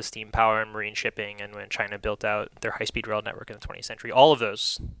sail to steam power and marine shipping, and when China built out their high-speed rail network in the 20th century, all of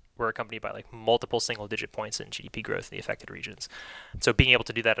those were accompanied by like multiple single-digit points in GDP growth in the affected regions. So being able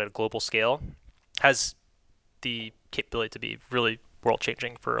to do that at a global scale has the capability to be really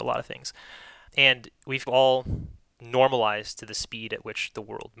world-changing for a lot of things. And we've all normalized to the speed at which the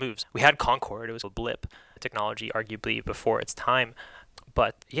world moves. We had Concorde, it was a blip, technology arguably before its time,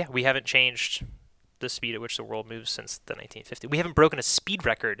 but we haven't changed the speed at which the world moves since the 1950s. We haven't broken a speed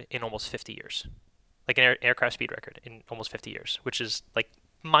record in almost 50 years, like an aircraft speed record in almost 50 years, which is like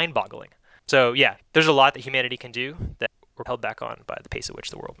mind-boggling. So there's a lot that humanity can do that we're held back on by the pace at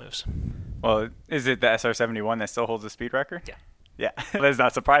which the world moves. Well, is it the SR-71 that still holds the speed record? Yeah. That's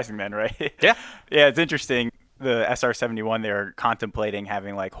not surprising then, right? Yeah, it's interesting. The SR-71, they're contemplating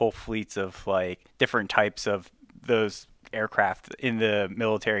having like whole fleets of like different types of those aircraft in the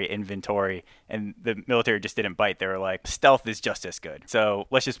military inventory, and the military just didn't bite. They were like, stealth is just as good, so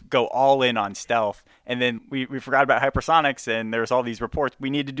let's just go all in on stealth. And then we forgot about hypersonics, and there's all these reports we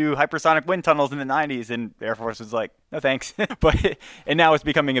need to do hypersonic wind tunnels in the 90s, and the Air Force was like, no thanks. And now it's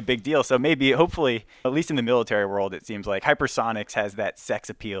becoming a big deal. So maybe, hopefully, at least in the military world, it seems like hypersonics has that sex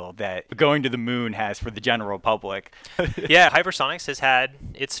appeal that going to the moon has for the general public. Yeah, hypersonics has had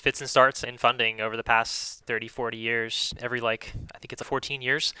its fits and starts in funding over the past 30, 40 years. Every, I think it's 14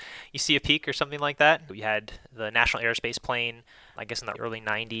 years, you see a peak or something like that. We had the National Aerospace Plane, I guess in the early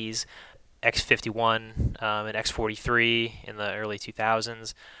 90s, X-51 and X-43 in the early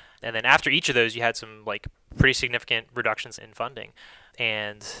 2000s. And then after each of those, you had some pretty significant reductions in funding.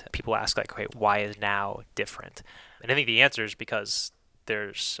 And people ask okay, why is now different? And I think the answer is because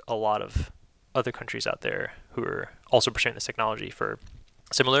there's a lot of other countries out there who are also pursuing this technology for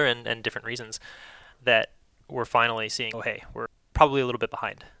similar and different reasons that we're finally seeing, oh, hey, we're probably a little bit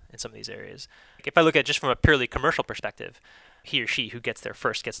behind in some of these areas. If I look at just from a purely commercial perspective, he or she who gets there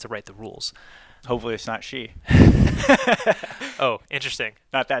first gets to write the rules. Hopefully it's not she. Oh, interesting.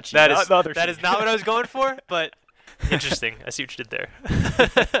 Not that she. That is not what I was going for, but interesting. I see what you did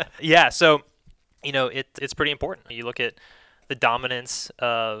there. Yeah, so, it's pretty important. You look at the dominance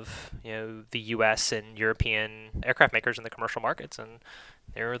of, the U.S. and European aircraft makers in the commercial markets, and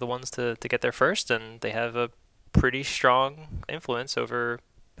they're the ones to get there first, and they have a pretty strong influence over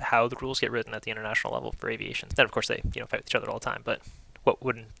how the rules get written at the international level for aviation. Then, of course, they fight with each other all the time, but what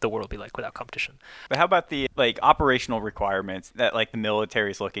would the world be like without competition? But how about the operational requirements that the military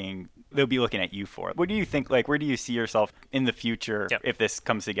is they'll be looking at you for? What do you think, where do you see yourself in the future if this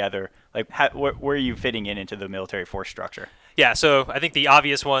comes together? Where are you fitting into the military force structure? Yeah, so I think the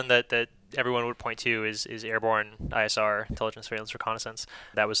obvious one that everyone would point to is airborne ISR, intelligence, surveillance, reconnaissance.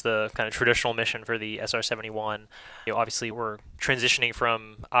 That was the kind of traditional mission for the SR-71. Obviously, we're transitioning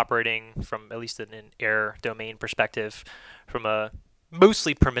from operating from, at least in an air domain perspective, from a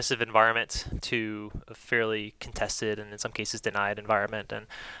mostly permissive environment to a fairly contested and in some cases denied environment. And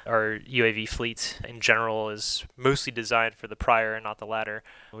our UAV fleet in general is mostly designed for the prior and not the latter.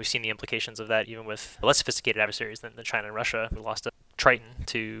 We've seen the implications of that even with less sophisticated adversaries than China and Russia. We lost a Triton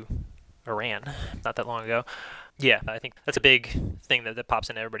to Iran not that long ago. Yeah, I think that's a big thing that pops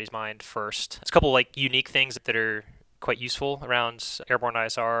into everybody's mind first. There's a couple unique things that are quite useful around airborne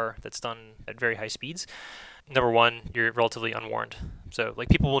ISR that's done at very high speeds. Number one, you're relatively unwarned. So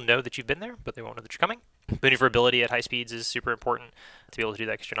people will know that you've been there, but they won't know that you're coming. Maneuverability at high speeds is super important to be able to do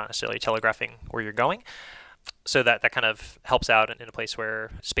that because you're not necessarily telegraphing where you're going. So that kind of helps out in a place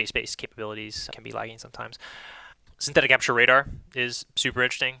where space-based capabilities can be lagging sometimes. Synthetic aperture radar is super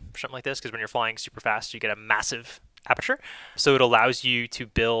interesting for something like this because when you're flying super fast, you get a massive aperture. So it allows you to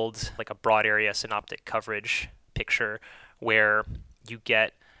build a broad area synoptic coverage picture where you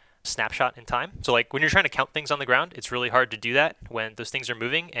get snapshot in time. So when you're trying to count things on the ground, it's really hard to do that when those things are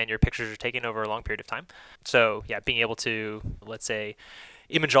moving and your pictures are taken over a long period of time. So yeah, being able to, let's say,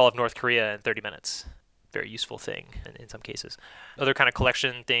 image all of North Korea in 30 minutes, very useful thing in some cases. Other kind of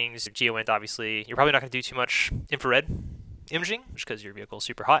collection things, GeoInt, obviously, you're probably not going to do too much infrared imaging just because your vehicle is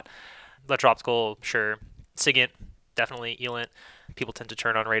super hot. Electro-optical, sure. SIGINT, definitely. ELINT. People tend to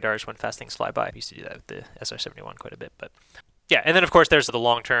turn on radars when fast things fly by. I used to do that with the SR-71 quite a bit, but yeah, and then of course there's the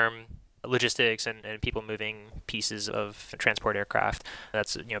long-term logistics and people moving pieces of transport aircraft.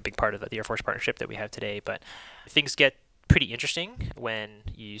 That's a big part of the Air Force partnership that we have today. But things get pretty interesting when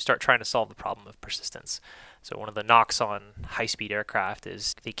you start trying to solve the problem of persistence. So one of the knocks on high-speed aircraft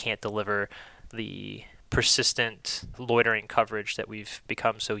is they can't deliver the persistent loitering coverage that we've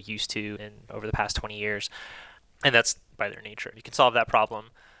become so used to over the past 20 years. And that's by their nature. If you can solve that problem,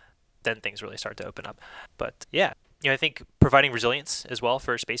 then things really start to open up. But yeah. I think providing resilience as well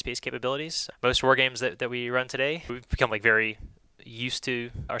for space-based capabilities. Most war games that we run today, we've become very used to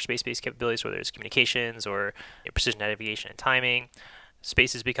our space-based capabilities, whether it's communications or precision navigation and timing.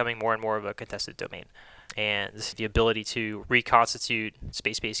 Space is becoming more and more of a contested domain. And the ability to reconstitute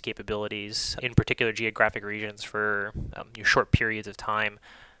space-based capabilities in particular geographic regions for short periods of time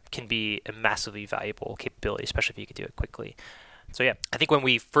can be a massively valuable capability, especially if you can do it quickly. So yeah, I think when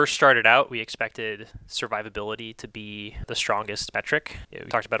we first started out, we expected survivability to be the strongest metric. We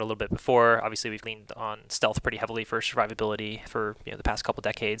talked about it a little bit before. Obviously, we've leaned on stealth pretty heavily for survivability for the past couple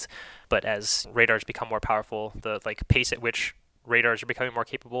decades. But as radars become more powerful, the pace at which radars are becoming more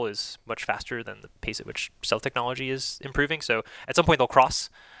capable is much faster than the pace at which stealth technology is improving. So at some point, they'll cross.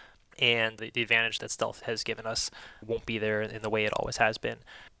 And the advantage that stealth has given us won't be there in the way it always has been.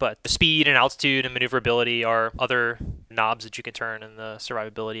 But the speed and altitude and maneuverability are other knobs that you can turn in the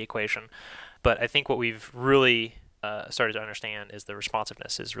survivability equation. But I think what we've really started to understand is the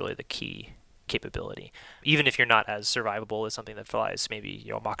responsiveness is really the key capability. Even if you're not as survivable as something that flies maybe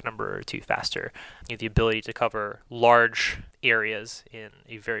a Mach number or two faster, the ability to cover large areas in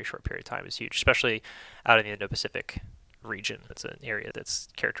a very short period of time is huge, especially out in the Indo-Pacific region. It's an area that's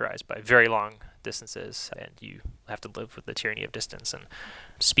characterized by very long distances, and you have to live with the tyranny of distance, and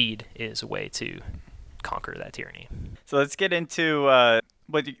speed is a way to conquer that tyranny. So let's get into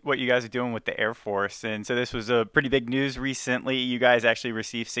what you guys are doing with the Air Force. And so this was a pretty big news recently. You guys actually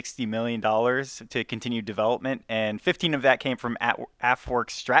received $60 million to continue development, and 15 of that came from AFWERX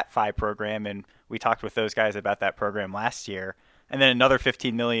StratFi program, and we talked with those guys about that program last year. And then another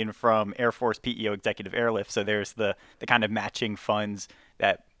 15 million from Air Force PEO Executive Airlift. So there's the kind of matching funds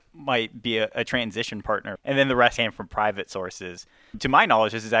that might be a transition partner. And then the rest came from private sources. To my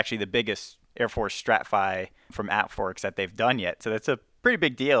knowledge, this is actually the biggest Air Force StratFi from AFWERX that they've done yet. So that's a pretty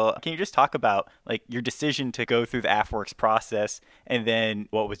big deal. Can you just talk about like your decision to go through the AFWERX process, and then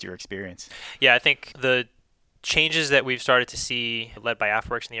what was your experience? Yeah, I think the changes that we've started to see led by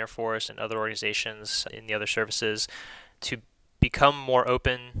AFWERX in the Air Force and other organizations in the other services to become more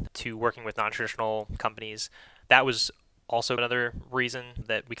open to working with non-traditional companies, that was also another reason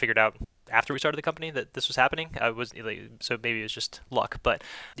that we figured out after we started the company that this was happening. So maybe it was just luck, but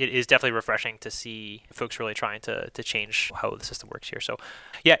it is definitely refreshing to see folks really trying to change how the system works here. So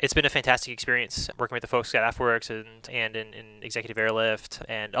yeah, it's been a fantastic experience working with the folks at AFWERX and in Executive Airlift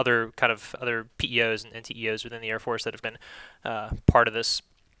and other PEOs and TEOs within the Air Force that have been part of this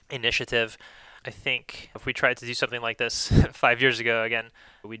initiative. I think if we tried to do something like this 5 years ago, again,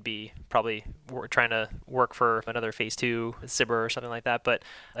 we'd be probably trying to work for another phase 2 SBIR or something like that. But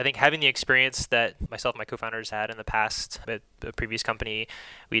I think having the experience that myself and my co-founders had in the past at a previous company,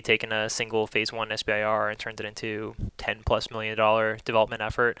 we had taken a single phase 1 SBIR and turned it into $10+ million development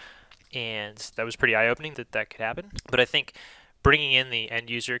effort. And that was pretty eye-opening that could happen. But I think bringing in the end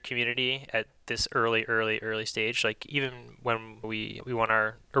user community at this early stage, like even when we won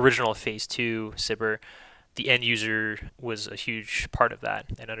our original phase 2 SBIR, the end user was a huge part of that,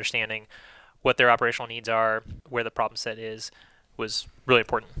 and understanding what their operational needs are, where the problem set is, was really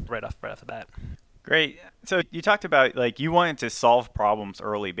important right off the bat. Great. So you talked about like you wanted to solve problems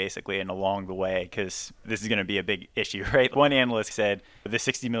early, basically, and along the way, because this is going to be a big issue, right? One analyst said the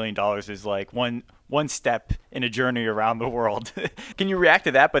 $60 million is like one step in a journey around the world. Can you react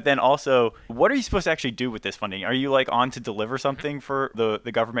to that? But then also, what are you supposed to actually do with this funding? Are you like on to deliver something for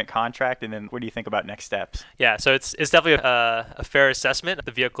the government contract? And then what do you think about next steps? Yeah, so it's definitely a fair assessment.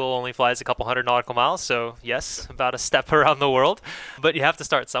 The vehicle only flies a couple hundred nautical miles, so yes, about a step around the world. But you have to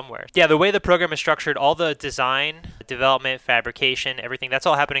start somewhere. Yeah, the way the program is structured, all the design, development, fabrication, everything, that's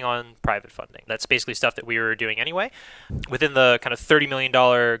all happening on private funding. That's basically stuff that we were doing anyway. Within the kind of $30 million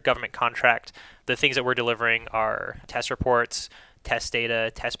government contract, the things that we're delivering are test reports, test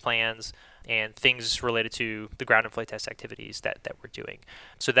data, test plans, and things related to the ground and flight test activities that we're doing.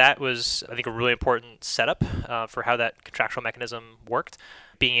 So that was, I think, a really important setup for how that contractual mechanism worked.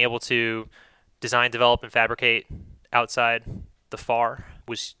 Being able to design, develop, and fabricate outside the FAR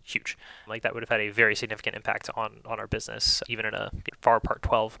was huge. Like that would have had a very significant impact on our business, even in a FAR Part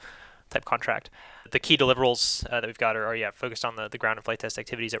 12 type contract. The key deliverables that we've got are focused on the ground and flight test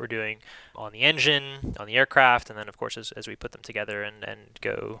activities that we're doing on the engine, on the aircraft, and then of course as we put them together and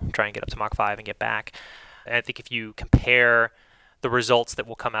go try and get up to Mach 5 and get back. And I think if you compare the results that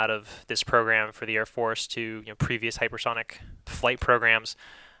will come out of this program for the Air Force to previous hypersonic flight programs,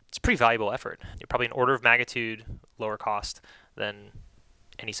 it's a pretty valuable effort. You're probably an order of magnitude lower cost than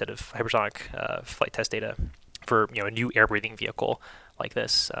any set of hypersonic flight test data for a new air-breathing vehicle like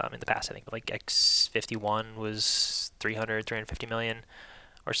this. In the past, I think like X-51 was 350 million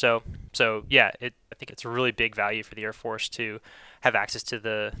or so. So yeah, I think it's a really big value for the Air Force to have access to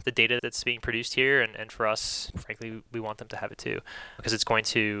the data that's being produced here, and for us, frankly, we want them to have it too, because it's going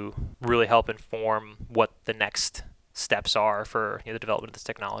to really help inform what the next steps are for the development of this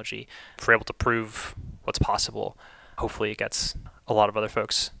technology. If we're able to prove what's possible, hopefully it gets a lot of other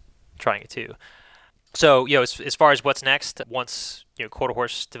folks trying it too. So, as far as what's next, once quarter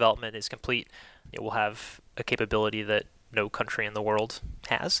horse development is complete, we'll have a capability that no country in the world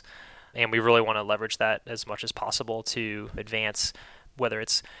has, and we really want to leverage that as much as possible to advance, whether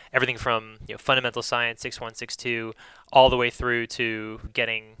it's everything from fundamental science 6.1, 6.2, all the way through to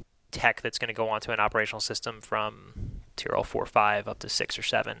getting tech that's going to go onto an operational system from TRL 4.5 up to 6 or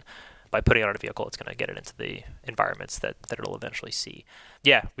 7. By putting it on a vehicle, it's going to get it into the environments that it'll eventually see.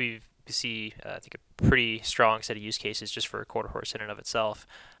 Yeah, we see, I think, a pretty strong set of use cases just for a quarter horse in and of itself.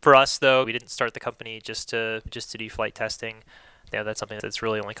 For us, though, we didn't start the company just to do flight testing. That's something that's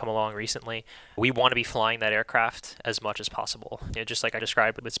really only come along recently. We want to be flying that aircraft as much as possible. Just like I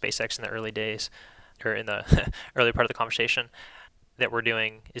described with SpaceX in the early days, or in the early part of the conversation, that we're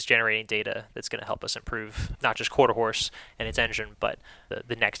doing is generating data that's going to help us improve not just Quarter Horse and its engine, but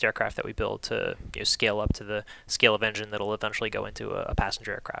the next aircraft that we build to scale up to the scale of engine that'll eventually go into a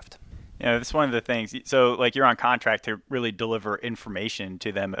passenger aircraft. That's one of the things. So, like, you're on contract to really deliver information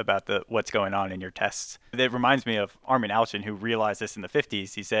to them about what's going on in your tests. It reminds me of Armin Alchian, who realized this in the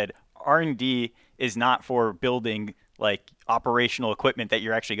 50s. He said, R&D is not for building, like, operational equipment that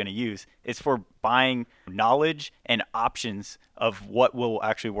you're actually going to use. It's for buying knowledge and options of what will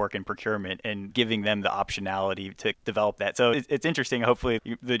actually work in procurement and giving them the optionality to develop that. So it's interesting. Hopefully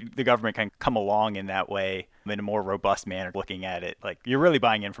the government can come along in that way in a more robust manner, looking at it. Like, you're really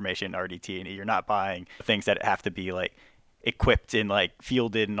buying information in RDT&E. You're not buying things that have to be like equipped and like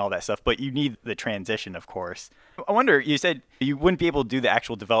fielded and all that stuff, but you need the transition, of course. I wonder, you said you wouldn't be able to do the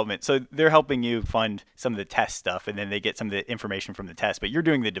actual development, so they're helping you fund some of the test stuff, and then they get some of the information from the test, but you're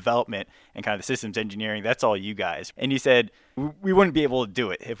doing the development and kind of the systems engineering. That's all you guys. And you said we wouldn't be able to do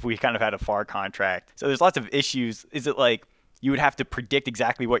it if we kind of had a FAR contract. So there's lots of issues. Is it like you would have to predict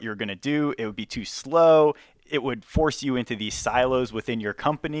exactly what you're going to do? It would be too slow. It would force you into these silos within your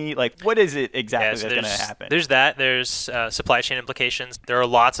company. Like, what is it exactly that's going to happen? There's that. There's supply chain implications. There are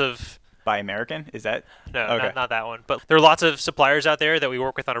lots of... Buy American? Is that? No, okay. not that one. But there are lots of suppliers out there that we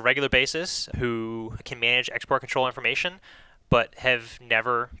work with on a regular basis who can manage export control information, but have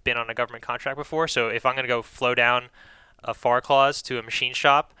never been on a government contract before. So if I'm going to go flow down a FAR clause to a machine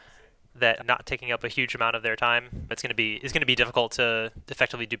shop, that not taking up a huge amount of their time, it's going to be difficult to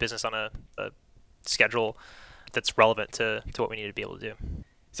effectively do business on a schedule that's relevant to what we need to be able to do.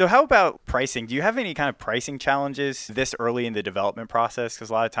 So how about pricing? Do you have any kind of pricing challenges this early in the development process?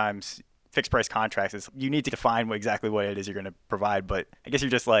 Because a lot of times fixed price contracts is you need to define exactly what it is you're going to provide, but I guess you're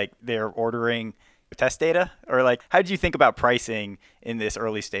just like they're ordering test data, or like how did you think about pricing in this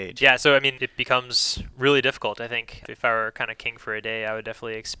early stage? Yeah, so I mean it becomes really difficult. I think if I were kind of king for a day, I would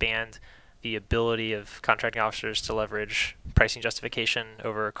definitely expand the ability of contracting officers to leverage pricing justification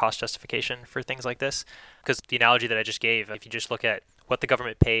over cost justification for things like this. Because the analogy that I just gave, if you just look at what the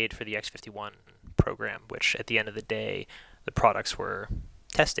government paid for the X-51 program, which at the end of the day, the products were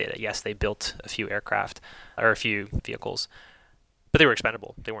test data. Yes, they built a few aircraft or a few vehicles, but they were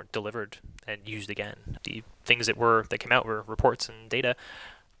expendable. They weren't delivered and used again. The things that came out were reports and data.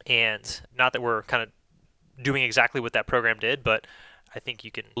 And not that we're kind of doing exactly what that program did, but I think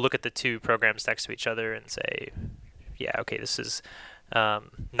you can look at the two programs next to each other and say, yeah, okay, this is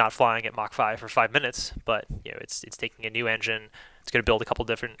not flying at Mach 5 for 5 minutes, but it's taking a new engine. It's going to build a couple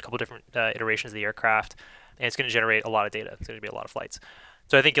different iterations of the aircraft, and it's going to generate a lot of data. It's going to be a lot of flights.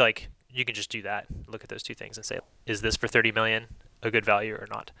 So I think like you can just do that, look at those two things and say, is this for $30 million a good value or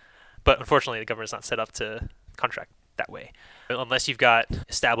not? But unfortunately, the government's not set up to contract that way. Unless you've got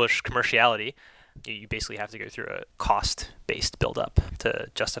established commerciality, you basically have to go through a cost-based build-up to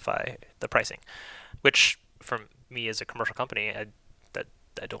justify the pricing, which from me as a commercial company, I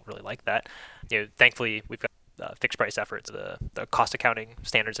don't really like that. Thankfully, we've got fixed price efforts. The cost accounting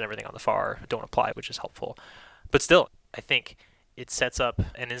standards and everything on the FAR don't apply, which is helpful. But still, I think it sets up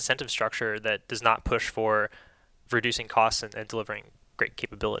an incentive structure that does not push for reducing costs and delivering great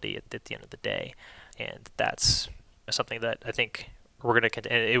capability at the end of the day. And that's something that I think we're going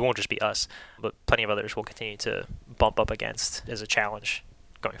to, and it won't just be us, but plenty of others will continue to bump up against as a challenge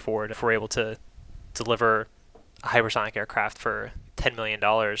going forward. If we're able to deliver a hypersonic aircraft for $10 million,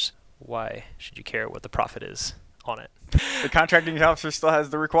 why should you care what the profit is on it? The contracting officer still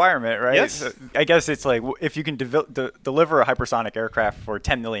has the requirement, right? Yes. So I guess it's like if you can deliver a hypersonic aircraft for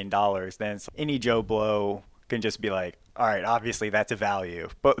 $10 million, then any Joe Blow can just be like, all right, obviously that's a value.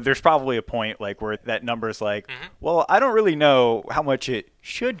 But there's probably a point like where that number is like, well, I don't really know how much it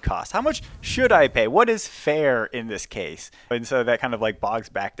should cost. How much should I pay? What is fair in this case? And so that kind of like bogs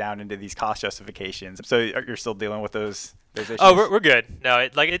back down into these cost justifications. So you're still dealing with those issues? Oh, we're good. No,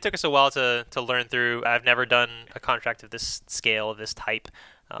 it took us a while to learn through. I've never done a contract of this scale, of this type.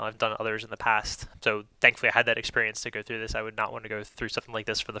 I've done others in the past. So thankfully I had that experience to go through this. I would not want to go through something like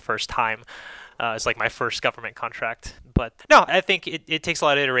this for the first time. It's like my first government contract. But no, I think it takes a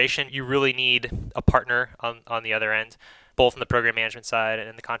lot of iteration. You really need a partner on the other end, both on the program management side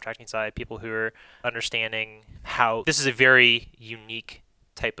and the contracting side, people who are understanding how this is a very unique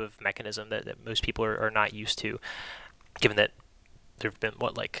type of mechanism that most people are not used to, given that there have been,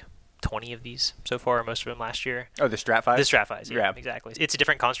 20 of these so far, most of them last year. Oh, the Strat-5s? The Strat-5s, yeah, exactly. It's a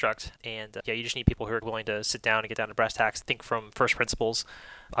different construct, and you just need people who are willing to sit down and get down to brass tacks, think from first principles,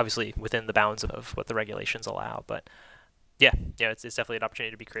 obviously within the bounds of what the regulations allow. But Yeah, it's definitely an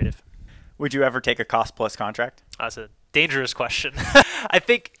opportunity to be creative. Would you ever take a cost plus contract? That's a dangerous question. I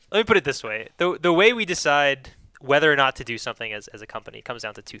think, let me put it this way. The way we decide whether or not to do something as a company comes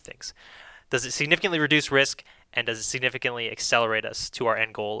down to two things. Does it significantly reduce risk, and does it significantly accelerate us to our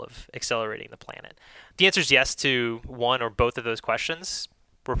end goal of accelerating the planet? If the answer is yes to one or both of those questions,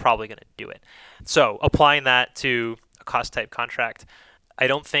 we're probably going to do it. So applying that to a cost type contract, I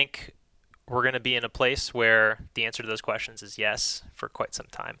don't think we're going to be in a place where the answer to those questions is yes for quite some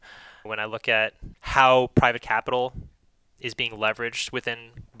time. When I look at how private capital is being leveraged within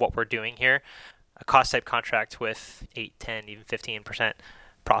what we're doing here, a cost type contract with 8, 10, even 15%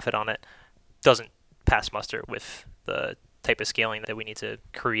 profit on it doesn't pass muster with the type of scaling that we need to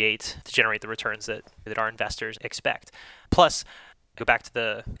create to generate the returns that our investors expect. Plus, go back to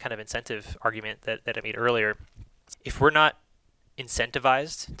the kind of incentive argument that I made earlier. If we're not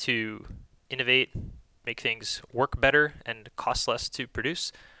incentivized to innovate, make things work better, and cost less to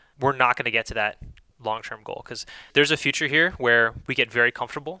produce, we're not going to get to that long-term goal, because there's a future here where we get very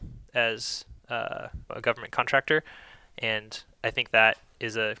comfortable as a government contractor, and I think that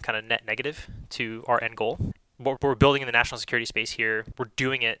is a kind of net negative to our end goal. What we're building in the national security space here, we're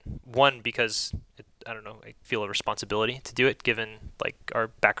doing it, one, because I feel a responsibility to do it given like our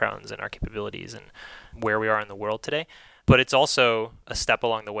backgrounds and our capabilities and where we are in the world today. But it's also a step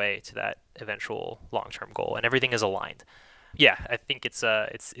along the way to that eventual long-term goal, and everything is aligned. Yeah, I think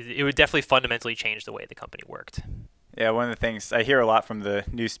it would definitely fundamentally change the way the company worked. Yeah, one of the things I hear a lot from the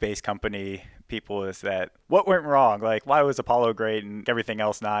new space company people is that what went wrong? Like, why was Apollo great and everything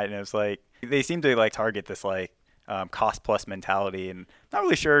else not? And it was like they seem to like target this like cost plus mentality, and not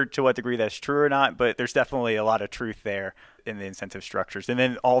really sure to what degree that's true or not, but there's definitely a lot of truth there in the incentive structures, and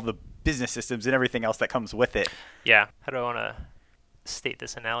then all the business systems and everything else that comes with it. Yeah, how do I want to state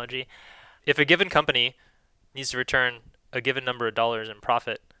this analogy? If a given company needs to return a given number of dollars in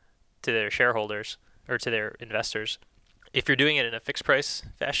profit to their shareholders or to their investors, if you're doing it in a fixed price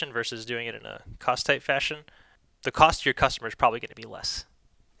fashion versus doing it in a cost type fashion, the cost to your customer is probably going to be less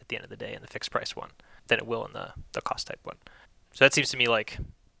at the end of the day in the fixed price one than it will in the cost type one. So that seems to me like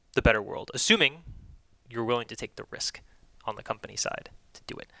the better world, assuming you're willing to take the risk on the company side to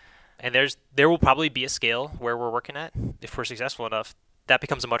do it. And there will probably be a scale where we're working at. If we're successful enough, that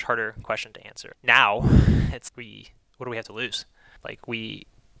becomes a much harder question to answer. Now, what do we have to lose? Like we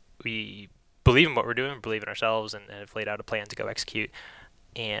believe in what we're doing, believe in ourselves, and have laid out a plan to go execute,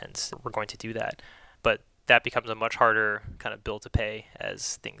 and we're going to do that. But that becomes a much harder kind of bill to pay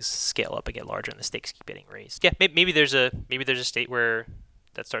as things scale up and get larger and the stakes keep getting raised. Yeah, maybe there's a state where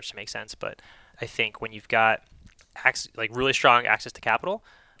that starts to make sense, but I think when you've got really strong access to capital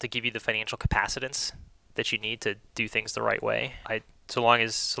to give you the financial capacitance that you need to do things the right way, so long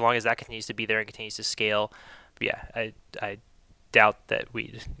as that continues to be there and continues to scale, yeah, I doubt that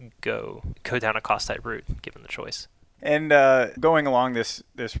we'd go down a cost type route given the choice. And going along this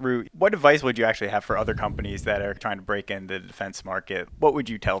route, what advice would you actually have for other companies that are trying to break into the defense market? What would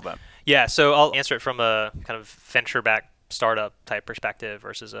you tell them? Yeah, so I'll answer it from a kind of venture-backed startup type perspective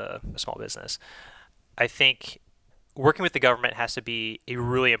versus a small business. I think working with the government has to be a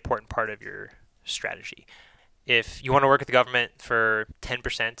really important part of your strategy. If you want to work with the government for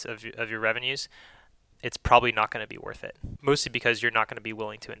 10% of your revenues, it's probably not going to be worth it, mostly because you're not going to be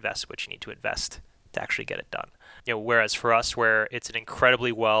willing to invest what you need to invest to actually get it done. Whereas for us, where it's an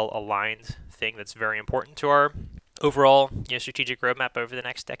incredibly well-aligned thing that's very important to our overall strategic roadmap over the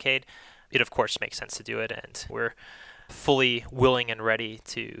next decade, it of course makes sense to do it, and we're fully willing and ready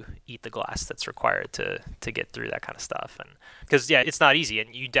to eat the glass that's required to get through that kind of stuff. And because it's not easy,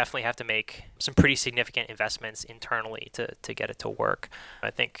 and you definitely have to make some pretty significant investments internally to get it to work.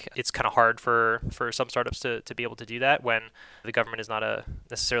 I think it's kind of hard for some startups to be able to do that when the government is not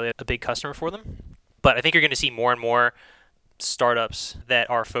necessarily a big customer for them. But I think you're going to see more and more startups that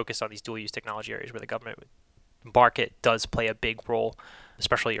are focused on these dual use technology areas where the government market does play a big role,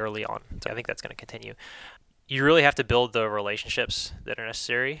 especially early on. So I think that's going to continue. You really have to build the relationships that are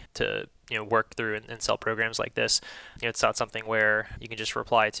necessary to work through and sell programs like this. It's not something where you can just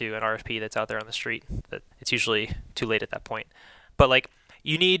reply to an RFP that's out there on the street. That it's usually too late at that point. But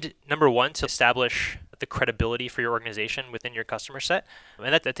you need, number one, to establish the credibility for your organization within your customer set,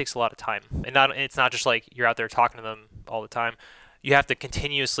 and that takes a lot of time. And it's not just like you're out there talking to them all the time. You have to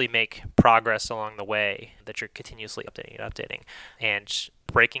continuously make progress along the way, that you're continuously updating and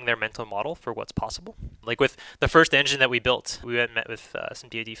breaking their mental model for what's possible. Like with the first engine that we built, we went and met with some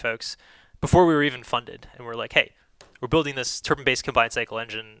DoD folks before we were even funded, and we're like, hey, we're building this turbine-based combined cycle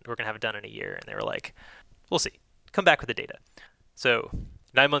engine. We're going to have it done in a year. And they were like, we'll see. Come back with the data. So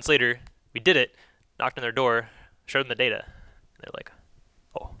 9 months later, we did it, knocked on their door. showed them the data. And they're like,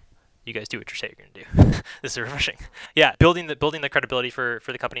 oh, you guys do what you say you're going to do. This is refreshing. Yeah, building the credibility for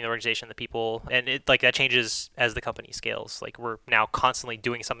the company, the organization, the people, and it like that changes as the company scales. Like we're now constantly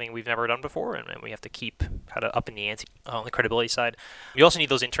doing something we've never done before, and we have to keep kind of up in the ante on the credibility side. We also need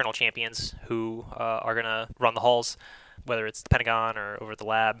those internal champions who are going to run the halls, whether it's the Pentagon or over at the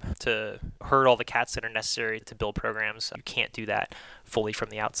lab, to herd all the cats that are necessary to build programs. You can't do that fully from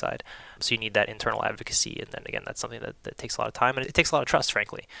the outside. So you need that internal advocacy. And then again, that's something that takes a lot of time, and it takes a lot of trust,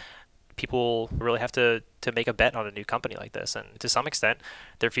 frankly. People really have to make a bet on a new company like this. And to some extent,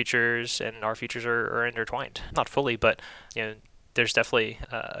 their futures and our futures are intertwined. Not fully, but there's definitely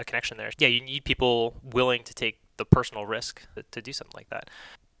a connection there. Yeah, you need people willing to take the personal risk to do something like that.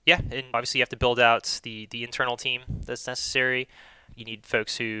 Yeah, and obviously you have to build out the internal team that's necessary. You need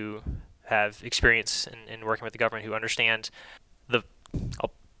folks who have experience in working with the government, who understand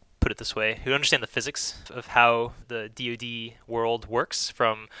I'll put it this way, who understand the physics of how the DoD world works,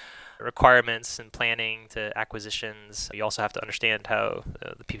 from requirements and planning to acquisitions. You also have to understand how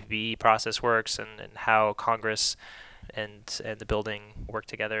the PPP process works and how Congress and the building work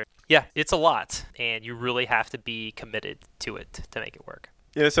together. Yeah, it's a lot, and you really have to be committed to it to make it work.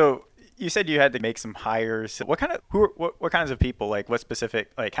 Yeah, so you said you had to make some hires. What kinds of people, like what specific,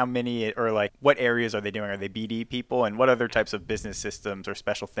 like how many, or like what areas are they doing? Are they BD people? And what other types of business systems or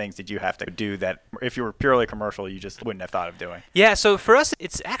special things did you have to do that if you were purely commercial, you just wouldn't have thought of doing? Yeah, so for us,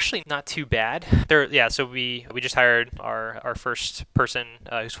 it's actually not too bad. So we just hired our first person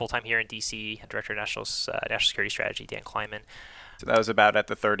who's full-time here in DC, Director of National Security Strategy, Dan Kleiman. So that was about at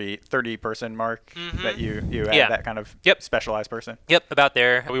the 30 person mark that you had that kind of specialized person? Yep, about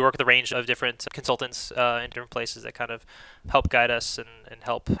there. We work with a range of different consultants in different places that kind of help guide us and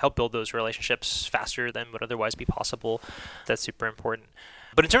help build those relationships faster than would otherwise be possible. That's super important.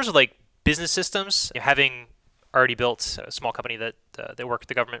 But in terms of like business systems, having already built a small company that worked with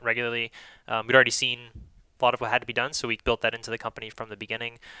the government regularly, we'd already seen a lot of what had to be done, so we built that into the company from the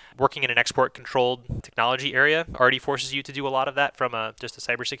beginning. Working in an export-controlled technology area already forces you to do a lot of that from just a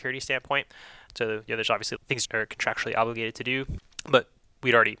cybersecurity standpoint. So there's obviously things that are contractually obligated to do, but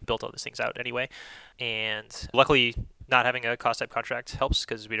we'd already built all those things out anyway. And luckily, not having a cost type contract helps,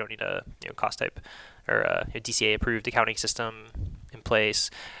 because we don't need a cost type or a DCA-approved accounting system in place.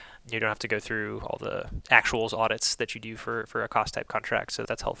 You don't have to go through all the actuals audits that you do for a cost type contract, so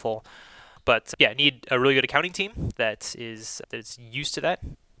that's helpful. But yeah, need a really good accounting team that's used to that,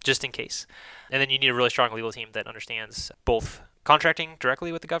 just in case. And then you need a really strong legal team that understands both contracting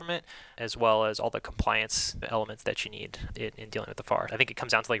directly with the government as well as all the compliance elements that you need in dealing with the FAR. I think it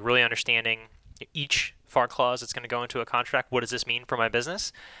comes down to like really understanding each FAR clause that's going to go into a contract. What does this mean for my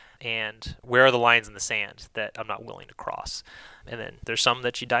business? And where are the lines in the sand that I'm not willing to cross? And then there's some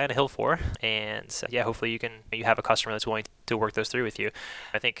that you die on a hill for. And hopefully you have a customer that's willing to work those through with you.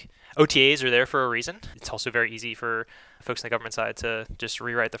 I think OTAs are there for a reason. It's also very easy for folks on the government side to just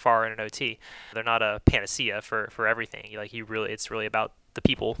rewrite the FAR in an OT. They're not a panacea for everything. It's really about the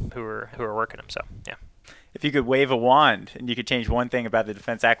people who are working them. So yeah. If you could wave a wand and you could change one thing about the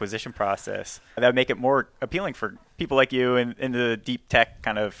defense acquisition process, that would make it more appealing for people like you in the deep tech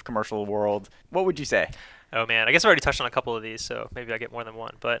kind of commercial world, what would you say? Oh man, I guess I already touched on a couple of these, so maybe I get more than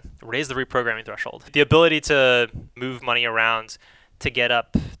one. But raise the reprogramming threshold. The ability to move money around to get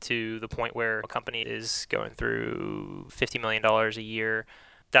up to the point where a company is going through $50 million a year,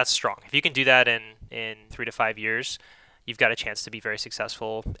 that's strong. If you can do that in 3 to 5 years, you've got a chance to be very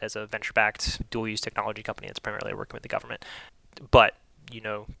successful as a venture-backed dual-use technology company that's primarily working with the government. But you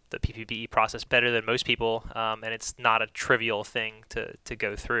know the PPP process better than most people, and it's not a trivial thing to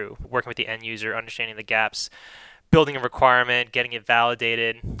go through. Working with the end user, understanding the gaps, building a requirement, getting it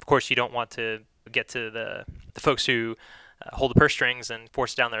validated. Of course, you don't want to get to the folks who hold the purse strings and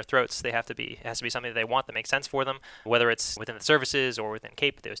force it down their throats. It has to be something that they want that makes sense for them, whether it's within the services or within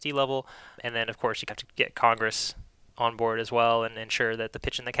CAPE at the OSD level. And then, of course, you have to get Congress on board as well and ensure that the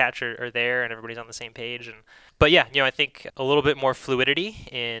pitch and the catch are there and everybody's on the same page. But yeah, I think a little bit more fluidity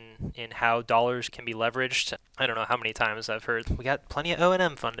in how dollars can be leveraged. I don't know how many times I've heard we got plenty of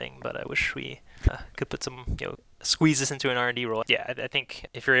O&M funding, but I wish we could put some, squeeze this into an R&D role. Yeah, I think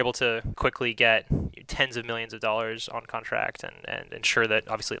if you're able to quickly get tens of millions of dollars on contract and ensure that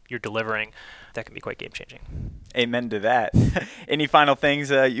obviously you're delivering, that can be quite game changing. Amen to that. Any final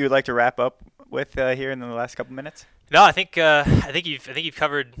things you would like to wrap up with here in the last couple minutes? No, I think you've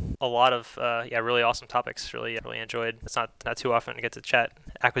covered a lot of really awesome topics. Really enjoyed. It's not too often to get to chat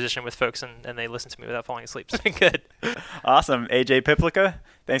acquisition with folks and they listen to me without falling asleep. So it's been good. Awesome. AJ Piplica,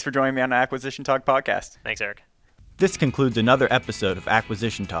 thanks for joining me on the Acquisition Talk podcast. Thanks, Eric. This concludes another episode of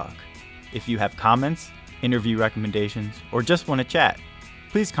Acquisition Talk. If you have comments, interview recommendations, or just want to chat,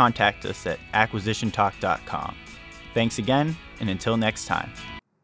 please contact us at acquisitiontalk.com. Thanks again, and until next time.